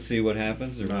necessarily. see what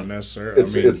happens? Or Not necessarily.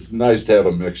 It's nice to have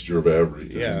a mixture of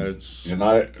everything. Yeah, it's-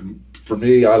 and for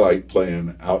me, I like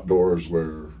playing outdoors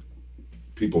where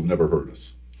people have never heard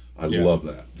us. I Yeah. love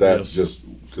that. That Yes. just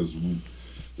because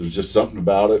there's just something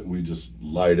about it. We just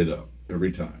light it up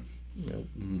every time. Yep.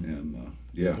 And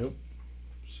yeah, Yep.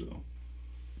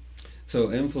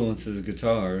 so influences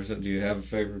guitars. Do you have a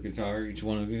favorite guitar, each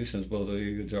one of you, since both of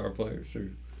you guitar players?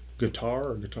 Or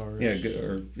Guitar or guitars?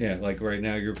 Like right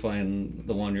now you're playing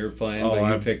the one you're playing, Oh, but you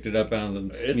I've- picked it up out of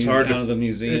the It's out of the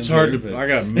museum. It's hard here, to. but- I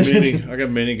got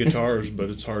many guitars,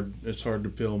 but it's hard. It's hard to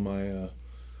peel my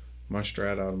my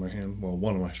Strat out of my hand. Well,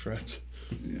 one of my Strats,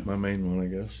 yeah, my main one, I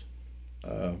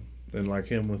guess. And like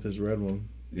him with his red one.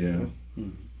 yeah,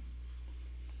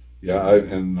 yeah.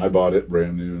 I bought it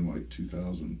brand new in like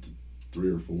 2003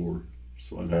 or 4,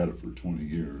 so I've had it for 20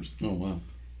 years. Oh wow!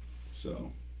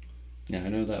 So Yeah, I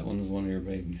know that one's one of your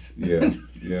babies. yeah,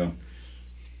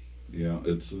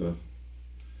 it's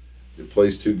it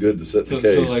plays too good to sit in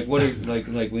the So case. like what are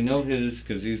like we know his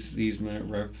because he's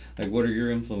like what are your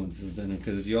influences then?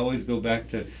 Because if you always go back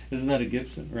to, isn't that a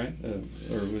Gibson, right?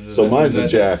 Or was it So that, mine's is a that-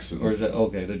 Jackson. Or is that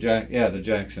okay? The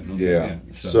Jackson. Okay, Yeah.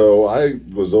 So I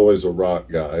was always a rock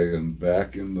guy, and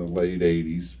back in the late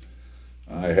 '80s,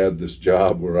 I had this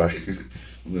job where I'm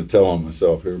going to tell on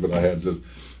myself here, but I had to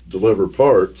deliver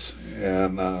parts,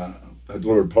 and I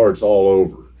delivered parts all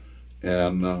over,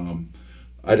 and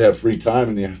I'd have free time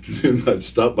in the afternoon. I'd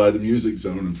stop by the Music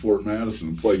Zone in Fort Madison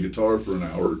and play guitar for an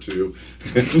hour or two,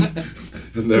 and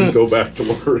then go back to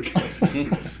work.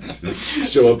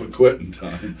 Show up at quitting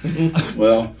time.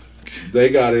 Well, they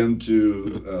got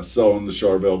into selling the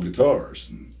Charvel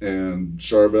guitars, and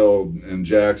Charvel and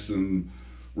Jackson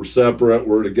were separate.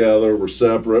 We're together. We're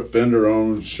separate. Fender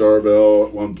owns Charvel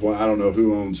at one point. I don't know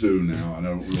who owns who now. I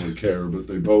don't really care, but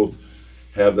they both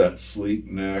have that sleek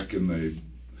neck, and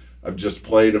I've just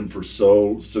played them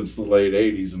since the late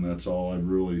 '80s, and that's all I've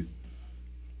really,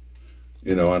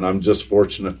 and I'm just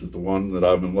fortunate that the one that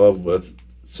I'm in love with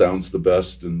sounds the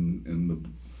best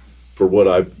for what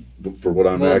I'm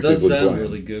well, it actively does sound playing.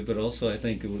 really good, but also I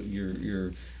think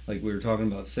you're like we were talking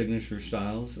about signature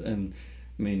styles, and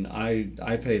I mean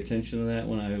I pay attention to that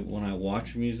when I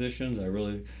watch musicians. I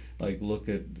really look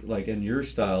at and your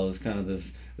style is kind of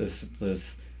this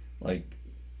like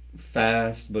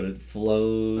fast, but it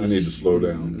flows. I need to slow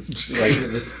down. Like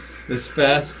this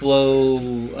fast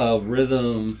flow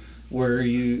rhythm where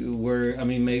I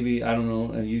mean, maybe, I don't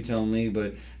know, and you tell me,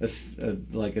 but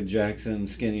like a Jackson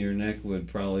skinnier neck would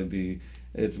probably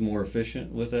it's more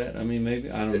efficient with that. I mean, maybe,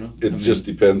 I don't know. It just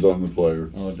depends on the player.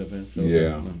 Oh, it depends.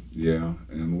 Yeah,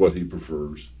 and what he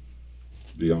prefers,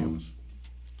 to be honest.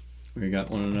 You got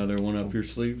another one up your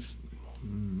sleeves?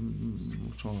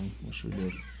 Which one? What should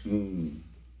we do?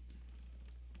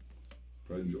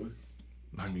 Probably enjoy.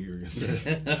 I knew you were going to say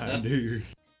it. I knew you were.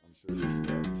 I'm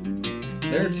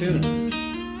sure They're tuning.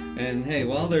 And hey,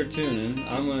 while they're tuning,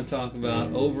 I'm going to talk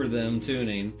about over them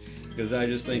tuning, because I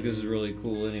just think this is really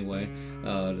cool anyway,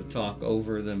 to talk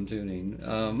over them tuning.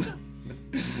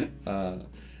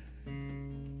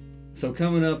 So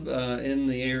coming up in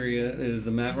the area is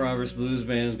the Matt Roberts Blues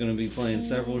Band is going to be playing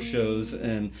several shows,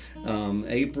 and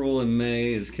April and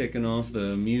May is kicking off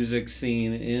the music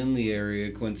scene in the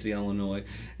area, Quincy, Illinois.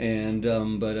 And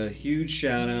but a huge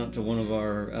shout out to one of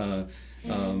our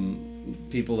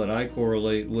people that I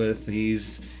correlate with.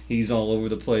 He's all over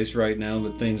the place right now,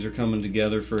 but things are coming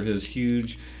together for his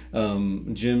huge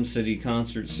Gym City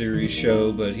Concert Series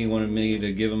show, but he wanted me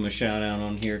to give him a shout out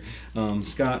on here.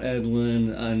 Scott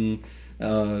Edlin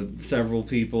and several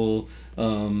people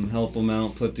help him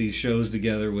out, put these shows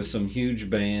together with some huge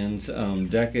bands.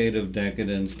 Decade of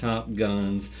Decadence, Top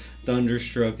Guns,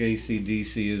 Thunderstruck,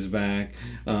 AC/DC is back.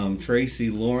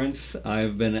 Tracy Lawrence,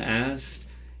 I've been asked,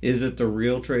 is it the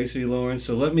real Tracy Lawrence?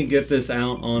 So let me get this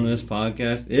out on this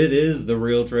podcast. It is the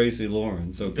real Tracy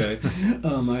Lawrence, okay?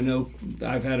 I know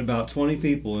I've had about 20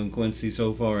 people in Quincy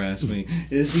so far ask me,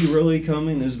 is he really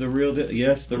coming? Is the real...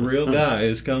 Yes, the real guy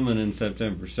is coming in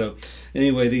September. So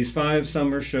anyway, these 5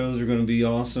 summer shows are going to be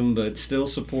awesome, but still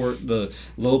support the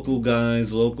local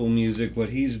guys, local music, what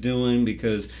he's doing,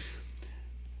 because,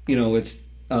 it's...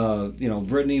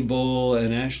 Brittany Bull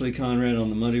and Ashley Conrad on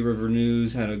the Muddy River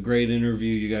News had a great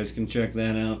interview. You guys can check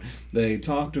that out. They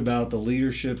talked about the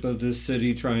leadership of this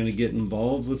city trying to get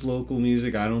involved with local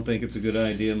music. I don't think it's a good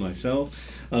idea myself.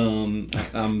 I'm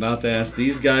about to ask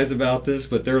these guys about this,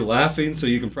 but theyey're laughing, so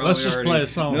you can probably Let's just already play a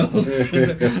song. know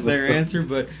their answer.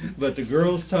 But the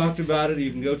girls talked about it.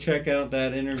 You can go check out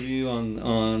that interview on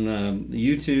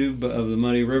YouTube of the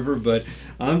Muddy River. But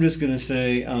I'm just going to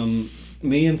say...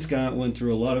 me and Scott went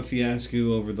through a lot of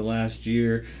fiasco over the last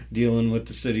year dealing with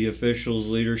the city officials'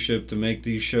 leadership to make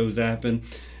these shows happen.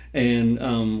 And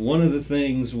one of the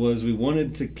things was we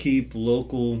wanted to keep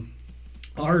local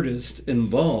artists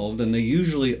involved, and they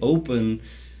usually open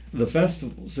the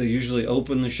festivals. They usually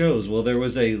open the shows. Well, there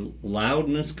was a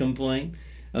loudness complaint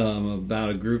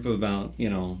about a group about,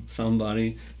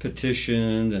 somebody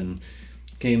petitioned and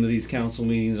came to these council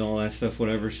meetings, all that stuff,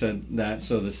 whatever, said that.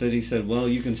 So the city said, well,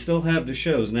 you can still have the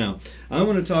shows. Now, I'm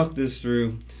going to talk this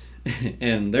through,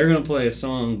 and they're going to play a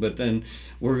song, but then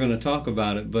we're going to talk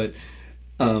about it. But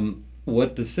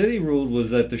what the city ruled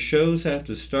was that the shows have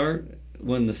to start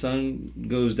when the sun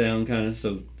goes down, kind of.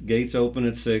 So gates open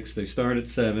at 6, they start at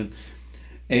 7.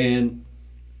 And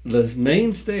the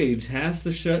main stage has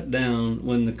to shut down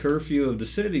when the curfew of the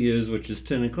city is, which is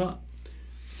 10 o'clock.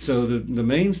 So the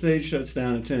main stage shuts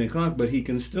down at 10 o'clock, but he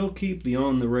can still keep the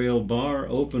on-the-rail bar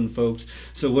open, folks.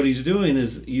 So what he's doing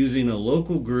is using a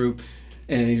local group,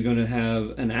 and he's going to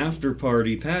have an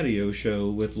after-party patio show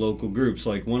with local groups.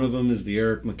 Like one of them is the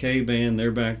Eric McKay Band,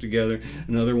 they're back together.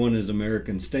 Another one is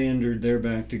American Standard, they're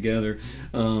back together.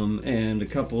 And a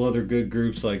couple other good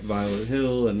groups like Violet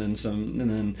Hill, and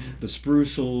then the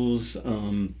Sprucels,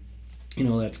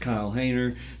 that's Kyle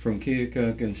Hayner from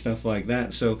Keokuk and stuff like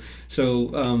that. So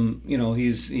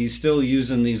he's still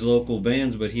using these local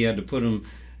bands, but he had to put them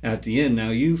at the end. Now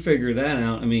you figure that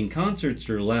out. I mean, concerts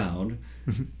are loud.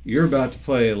 You're about to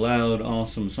play a loud,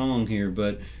 awesome song here,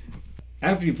 but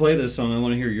after you play this song, I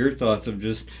want to hear your thoughts of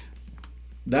just,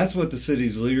 that's what the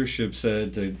city's leadership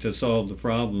said to solve the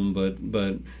problem,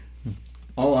 but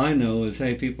all I know is,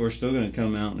 hey, people are still going to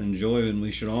come out and enjoy it, and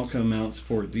we should all come out and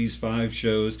support these 5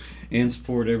 shows and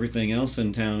support everything else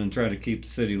in town and try to keep the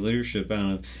city leadership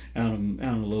out of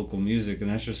local music. And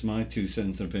that's just my 2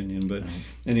 cents opinion. But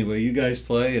anyway, you guys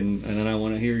play, and then I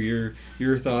want to hear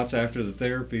your thoughts after the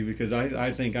therapy, because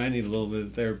I think I need a little bit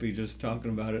of therapy just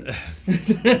talking about it.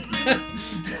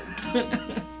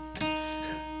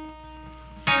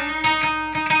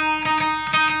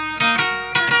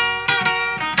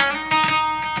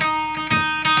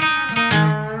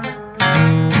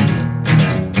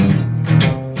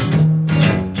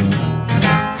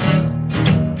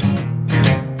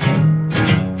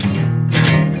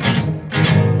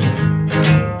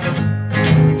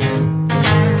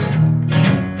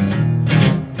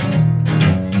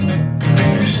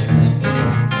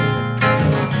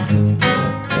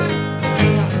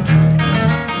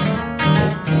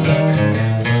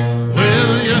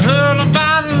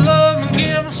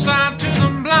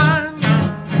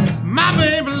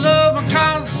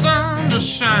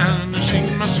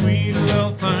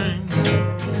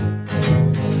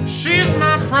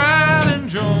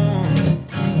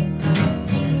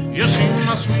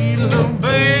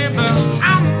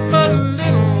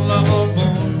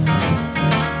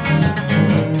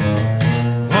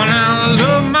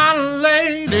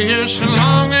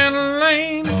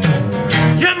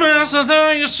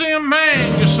 You see a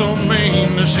man, you're so mean.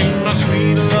 She's my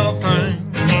sweet little thing.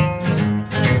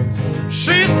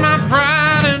 She's my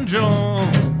pride and joy.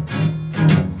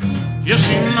 Yeah,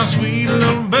 she's my sweet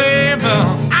little baby.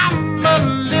 I'm a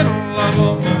little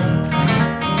lover boy.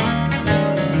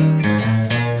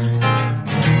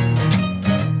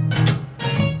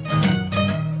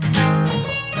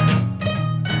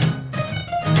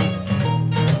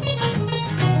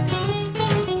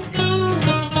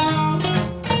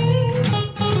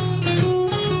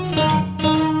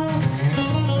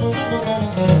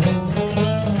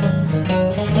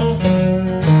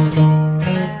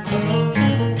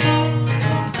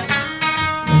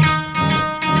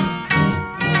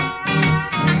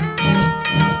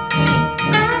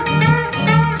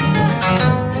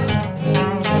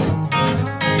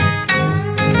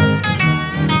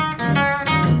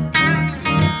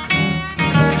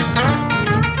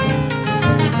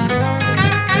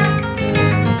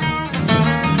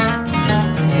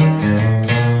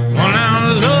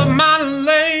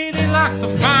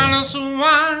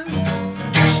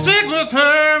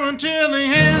 Until the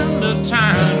end of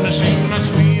time. She's my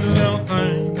sweet little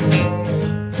thing.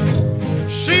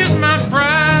 She's my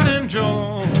pride and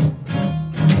joy.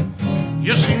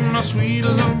 Yeah, she's my sweet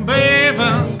little baby.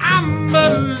 I'm a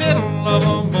little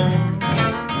lover boy.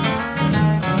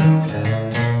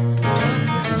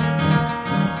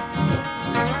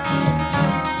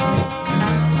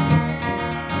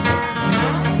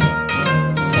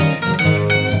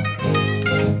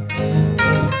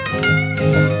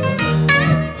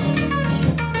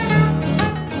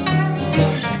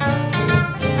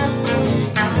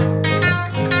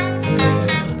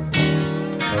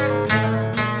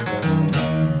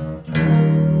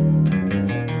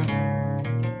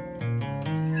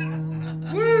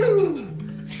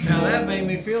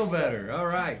 Better. All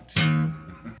right.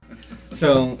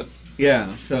 So,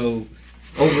 yeah. So,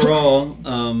 overall,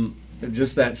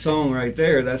 just that song right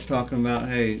there, that's talking about,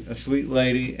 hey, a sweet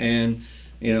lady and,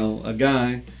 a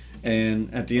guy.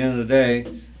 And at the end of the day,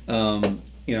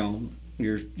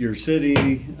 your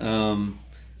city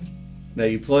that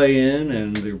you play in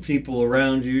and the people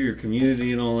around you, your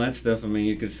community and all that stuff. I mean,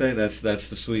 you could say that's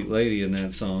the sweet lady in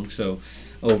that song. So,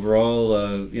 overall,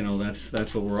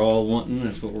 that's what we're all wanting,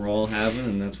 that's what we're all having,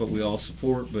 and that's what we all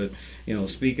support. But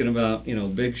speaking about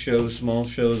big shows, small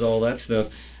shows, all that stuff,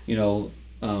 what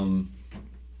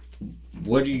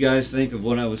do you guys think of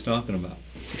what I was talking about?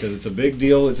 Because it's a big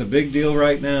deal. It's a big deal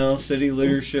right now. City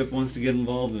leadership wants to get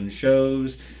involved in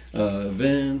shows,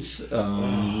 events,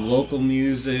 local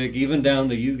music, even down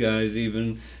to you guys,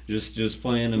 even just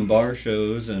playing in bar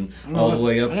shows, and all the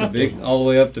way up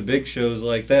to big shows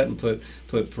like that, and put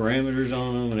parameters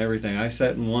on them and everything. I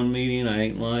sat in one meeting, I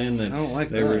ain't lying, that I don't like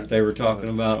they that. were talking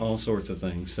about all sorts of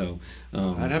things. So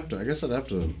I guess I'd have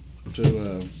to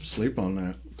sleep on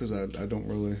that, because I didn't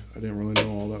really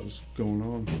know all that was going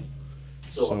on.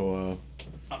 So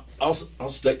I'll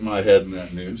stick my head in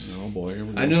that news. Oh boy, here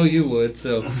we go. I know you would,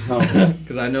 so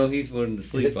because I know he's wanting to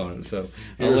sleep on it. So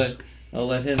I'll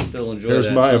let him still enjoy. Here's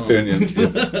that my song. opinion.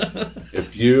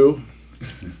 If you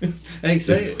Hey,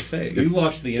 say it. You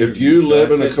watch the interview. If you so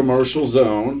live I in a said- commercial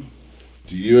zone,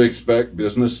 do you expect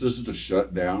businesses to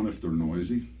shut down if they're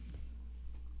noisy?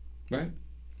 Right.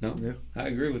 No, Yeah. I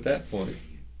agree with that point.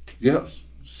 Yes.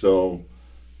 So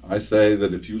I say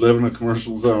that if you live in a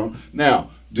commercial zone,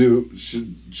 now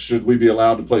should we be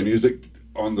allowed to play music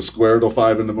on the square till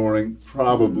 5 a.m?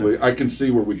 Probably. I can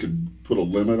see where we could put a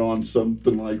limit on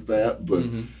something like that, but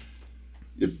Mhm.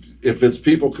 if it's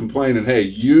people complaining, hey,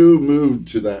 you moved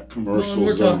to that commercial Well,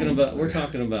 we're zone.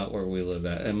 talking about where we live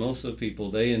at, and most of the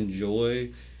people, they enjoy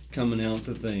coming out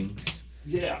to things.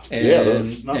 Yeah. And- Yeah,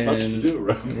 there's not much to and- do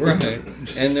around. Right.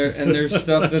 And there's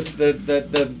stuff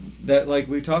that like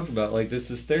we talked about, like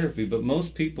this is therapy, but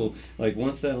most people, like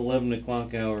once that 11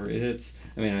 o'clock hour hits,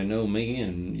 I mean, I know me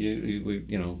and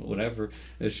you know, whatever,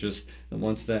 it's just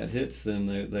once that hits, then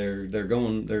they're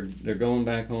going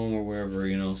back home or wherever,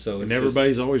 you know, so it's And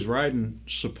everybody's always riding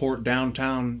support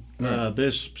downtown, Right.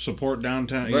 this support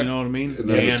downtown, Right. you know what I mean? And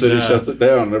then the city shuts it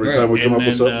down every right. time we come and up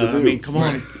with then, something to do. I mean, come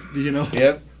on, you know.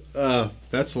 Yep.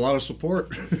 That's a lot of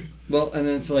support. Well, and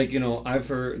it's like, you know, I've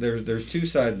heard there's two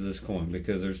sides of this coin,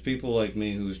 because there's people like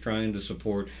me who's trying to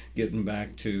support getting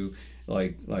back to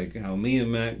like how me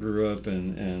and Matt grew up,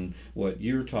 and what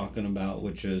you're talking about,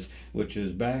 which is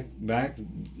back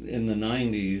in the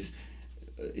 90s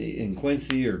in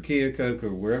Quincy or Keokuk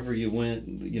or wherever you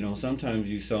went, you know, sometimes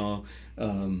you saw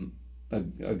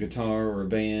a guitar or a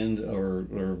band or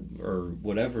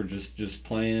whatever just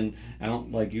playing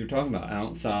out, like you're talking about,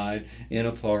 outside in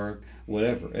a park,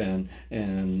 whatever,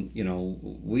 and you know,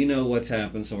 we know what's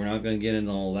happened, so we're not going to get into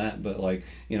all that, but like,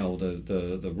 you know,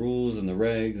 the rules and the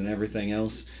regs and everything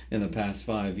else in the past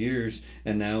 5 years,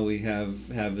 and now we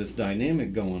have this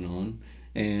dynamic going on,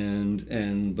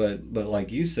 and but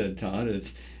like you said, Todd,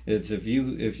 it's if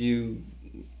you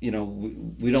you know,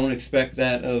 we don't expect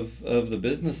that of the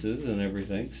businesses and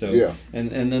everything. So Yeah.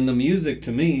 and then the music,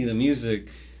 to me, the music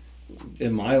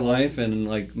in my life, and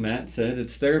like Matt said,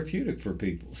 it's therapeutic for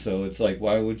people. So it's like,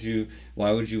 why would you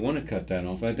want to cut that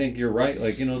off? I think you're right.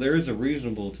 Like, you know, there is a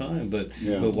reasonable time, but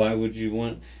Yeah. but why would you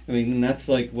want? I mean, and that's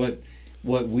like what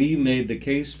we made the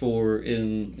case for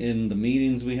in the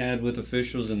meetings we had with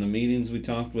officials and the meetings we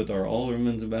talked with our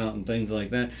aldermans about and things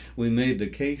like that. We made the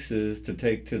cases to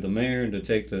take to the mayor and to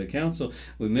take to the council.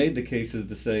 We made the cases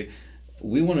to say,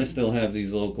 we want to still have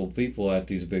these local people at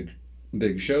these big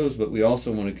shows, but we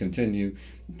also want to continue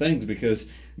things, because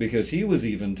he was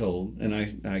even told, and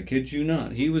I kid you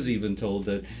not, he was even told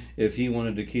that if he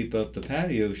wanted to keep up the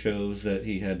patio shows, that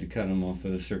he had to cut them off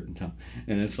at a certain time.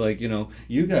 And it's like, you know,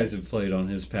 you guys have played on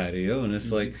his patio, and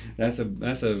it's like, that's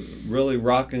a really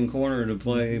rocking corner to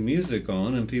play music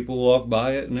on, and people walk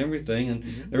by it and everything, and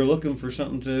they're looking for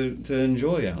something to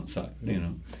enjoy outside, you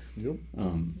know. Yep.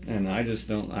 And I just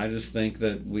think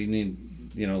that we need,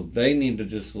 you know, they need to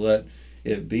just let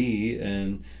it be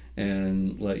and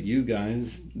let you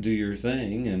guys do your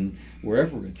thing, and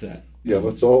wherever it's at. Yeah,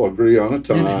 let's all agree on a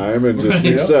time and just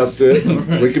Yep. accept it.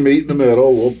 Right. We can meet in the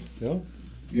middle. We'll, Yeah.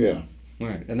 yeah.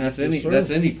 Right, and that's sir.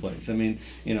 any place. I mean,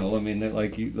 you know, that,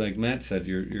 like Matt said,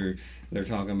 they're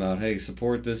talking about, hey,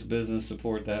 support this business,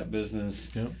 support that business.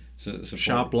 Yep. Support.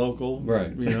 Shop local.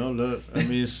 Right. You know, I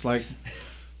mean, it's like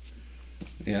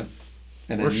Yeah.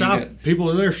 And we're then you shopping. People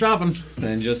are there shopping.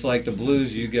 And just like the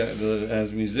blues, you got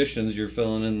as musicians, you're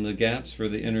filling in the gaps for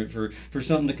for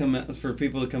something to come out, for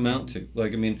people to come out to.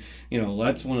 Like, I mean, you know,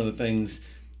 that's one of the things.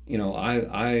 You know,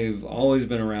 I've always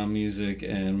been around music,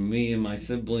 and me and my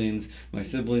siblings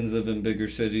live in bigger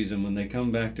cities, and when they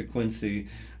come back to Quincy,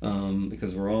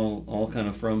 because we're all kind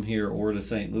of from here or the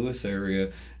St. Louis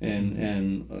area,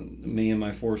 and me and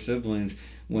my 4 siblings,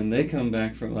 when they come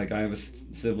back from, like, I have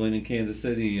a sibling in Kansas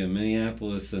City and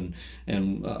Minneapolis and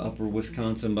upper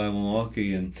Wisconsin by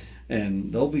Milwaukee, and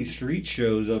there'll be street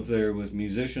shows up there with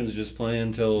musicians just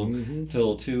playing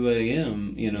till 2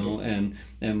 a.m. You know, and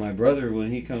my brother,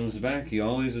 when he comes back, he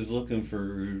always is looking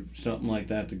for something like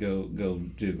that to go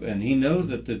do, and he knows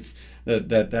that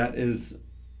that is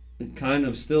kind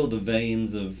of still the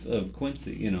veins of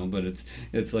Quincy, you know. But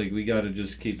it's like we got to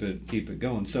just keep it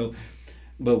going. So,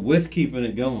 but with keeping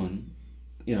it going,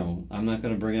 you know, I'm not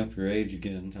going to bring up your age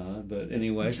again, Todd, but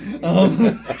anyway.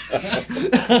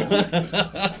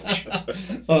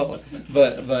 Oh,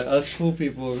 but us cool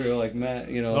people who are like Matt,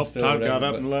 you know. Oh, still Todd whatever, got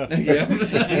up but- and left.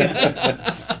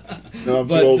 Yeah. No, I'm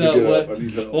too But, old to get what, up. I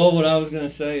need help. well, what I was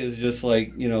gonna say is just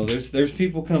like, you know, there's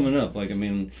people coming up, like, I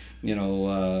mean, you know,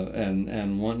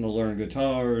 and wanting to learn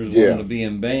guitars, Yeah. wanting to be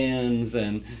in bands,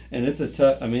 and it's a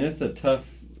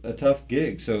tough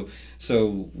gig. So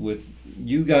with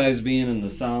you guys being in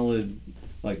the solid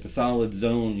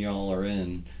zone y'all are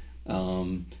in,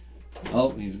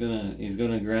 Oh, he's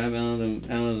gonna grab out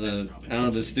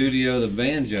of the studio the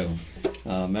banjo.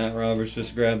 Matt Roberts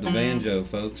just grabbed the banjo,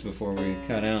 folks, before we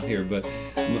cut out here. But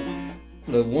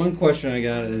the one question I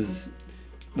got is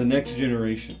the next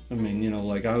generation. I mean,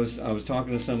 like I was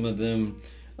talking to some of them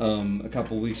a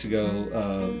couple weeks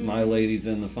ago. My ladies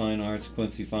in the fine arts,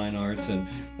 Quincy Fine Arts, and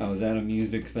I was at a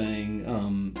music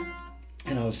thing.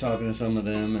 And I was talking to some of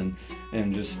them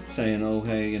and just saying, oh,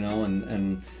 hey,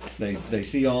 and they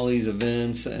see all these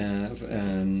events,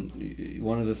 and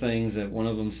one of the things that one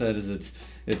of them said is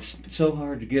it's so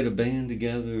hard to get a band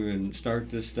together and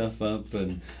start this stuff up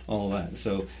and all that.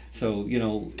 So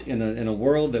in a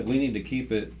world that we need to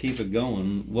keep it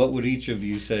going, what would each of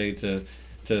you say to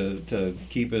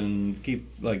keeping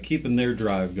their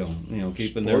drive going?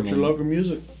 Keeping their Support your local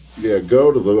music. Yeah,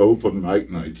 go to the open mic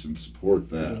nights and support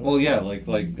that. Well, yeah, like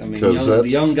I mean, the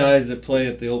young guys that play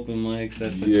at the open mics.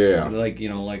 Yeah. Like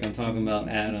like I'm talking about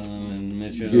Adam and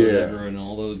Mitchell Yeah. or whatever, and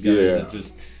all those guys Yeah. that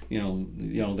just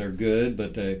they're good,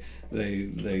 but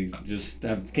they just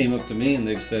came up to me and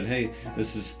they've said, hey,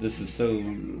 this is so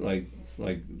like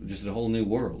just a whole new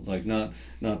world, like not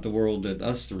the world that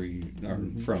us three are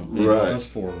from, Right. us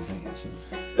four are from.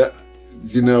 So.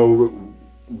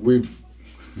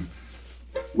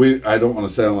 I don't want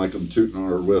to sound like I'm tooting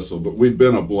our whistle, but we've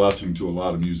been a blessing to a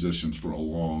lot of musicians for a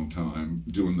long time,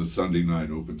 doing the Sunday night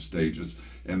open stages,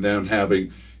 and then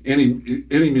having any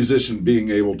musician being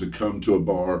able to come to a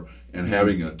bar and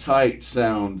having a tight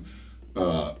sound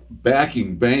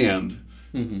backing band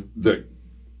that,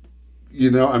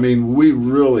 I mean, we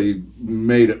really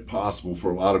made it possible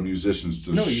for a lot of musicians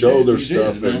to show their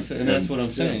stuff. And that's what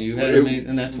I'm saying. You had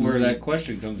and that's where that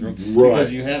question comes from. Right.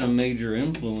 Because you had a major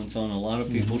influence on a lot of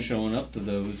people showing up to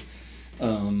those.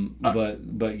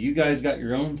 But you guys got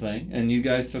your own thing, and you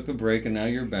guys took a break, and now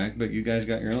you're back. But you guys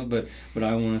got your own. But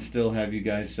I want to still have you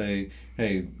guys say,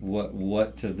 hey,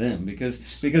 what to them? Because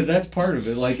that's part of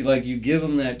it. Like you give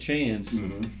them that chance,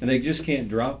 and they just can't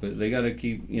drop it. They got to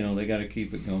keep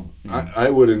keep it going. I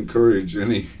would encourage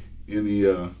any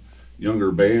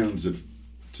younger bands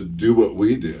to do what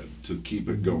we did to keep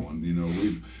it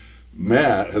going.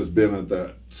 Matt has been at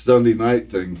that Sunday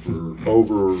night thing for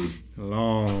over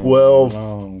 12,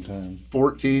 time.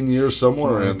 14 years,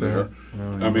 somewhere in there.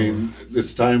 I mean,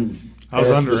 it's time. I was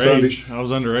past the underage. I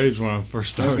was underage when I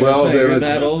first started. Well, Say, then you're it's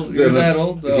that old? then You're it's- that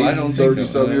old? No, I he's don't think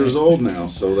so. 30-some years old now,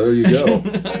 so there you go.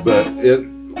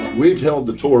 But we've held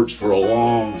the torch for a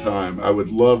long time. I would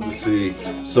love to see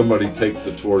somebody take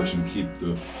the torch and keep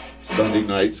the Sunday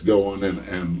nights going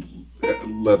and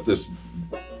let this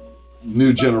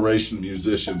new generation of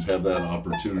musicians have that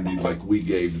opportunity like we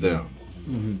gave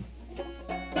them.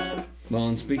 Well,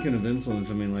 and speaking of influence,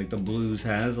 I mean, like the blues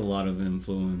has a lot of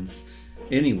influence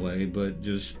anyway, but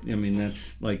just, I mean, that's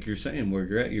like you're saying, where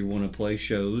you're at, you want to play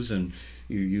shows, and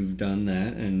you've done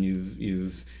that, and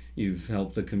you've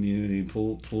helped the community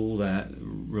pull that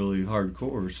really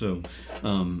hardcore. So,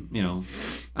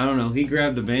 I don't know. He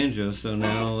grabbed the banjo, so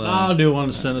now I'll do one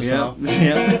to send us yeah, off.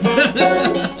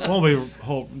 yeah.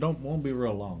 Won't be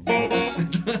real long. Well,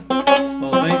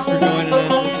 thanks for joining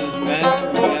us. This is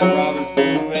Matt Roberts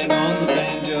Blues Band on the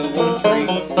banjo. What a treat.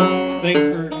 Thanks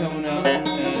for coming out and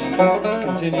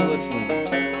continue listening.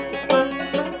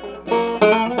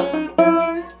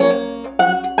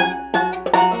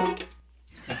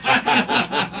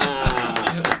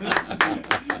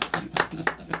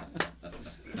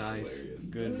 Nice.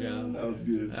 Good job. That was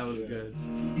good. That was good.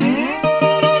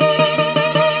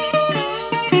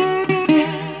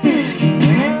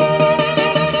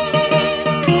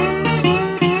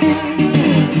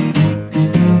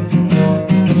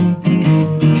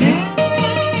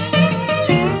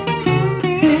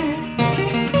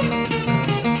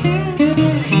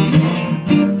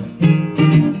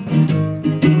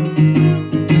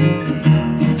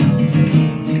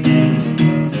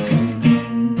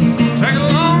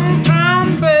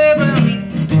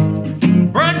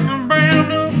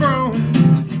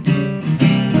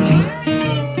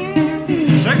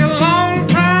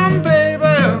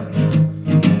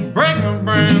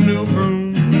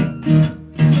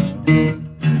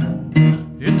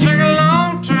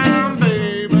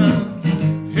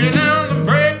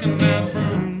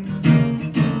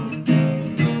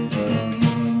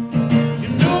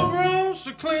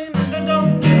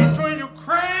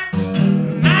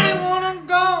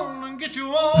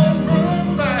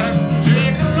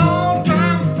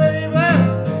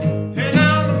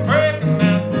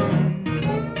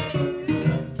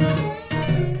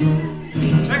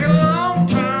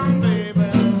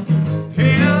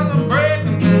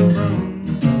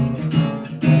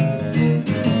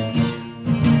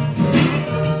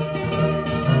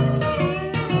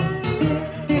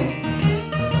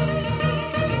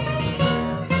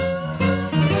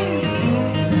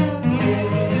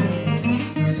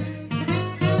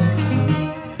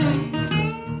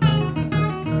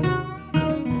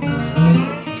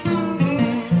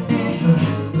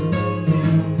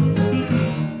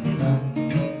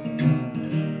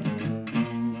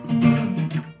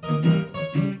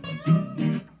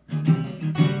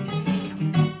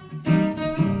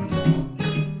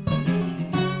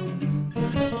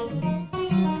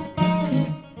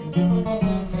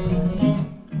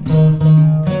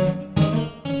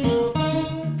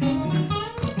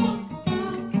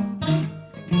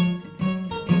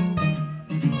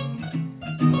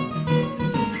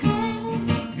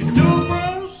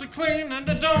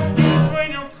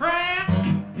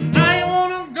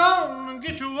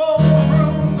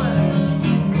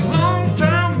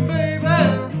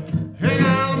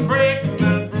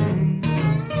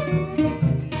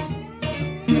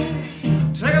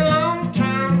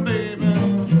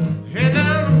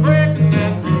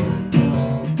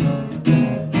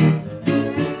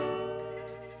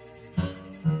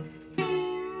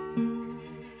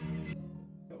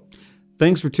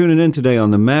 Thanks for tuning in today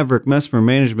on the Maverick Mesmer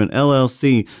Management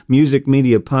LLC Music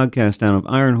Media Podcast out of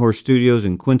Iron Horse Studios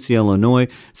in Quincy, Illinois.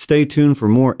 Stay tuned for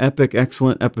more epic,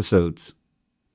 excellent episodes.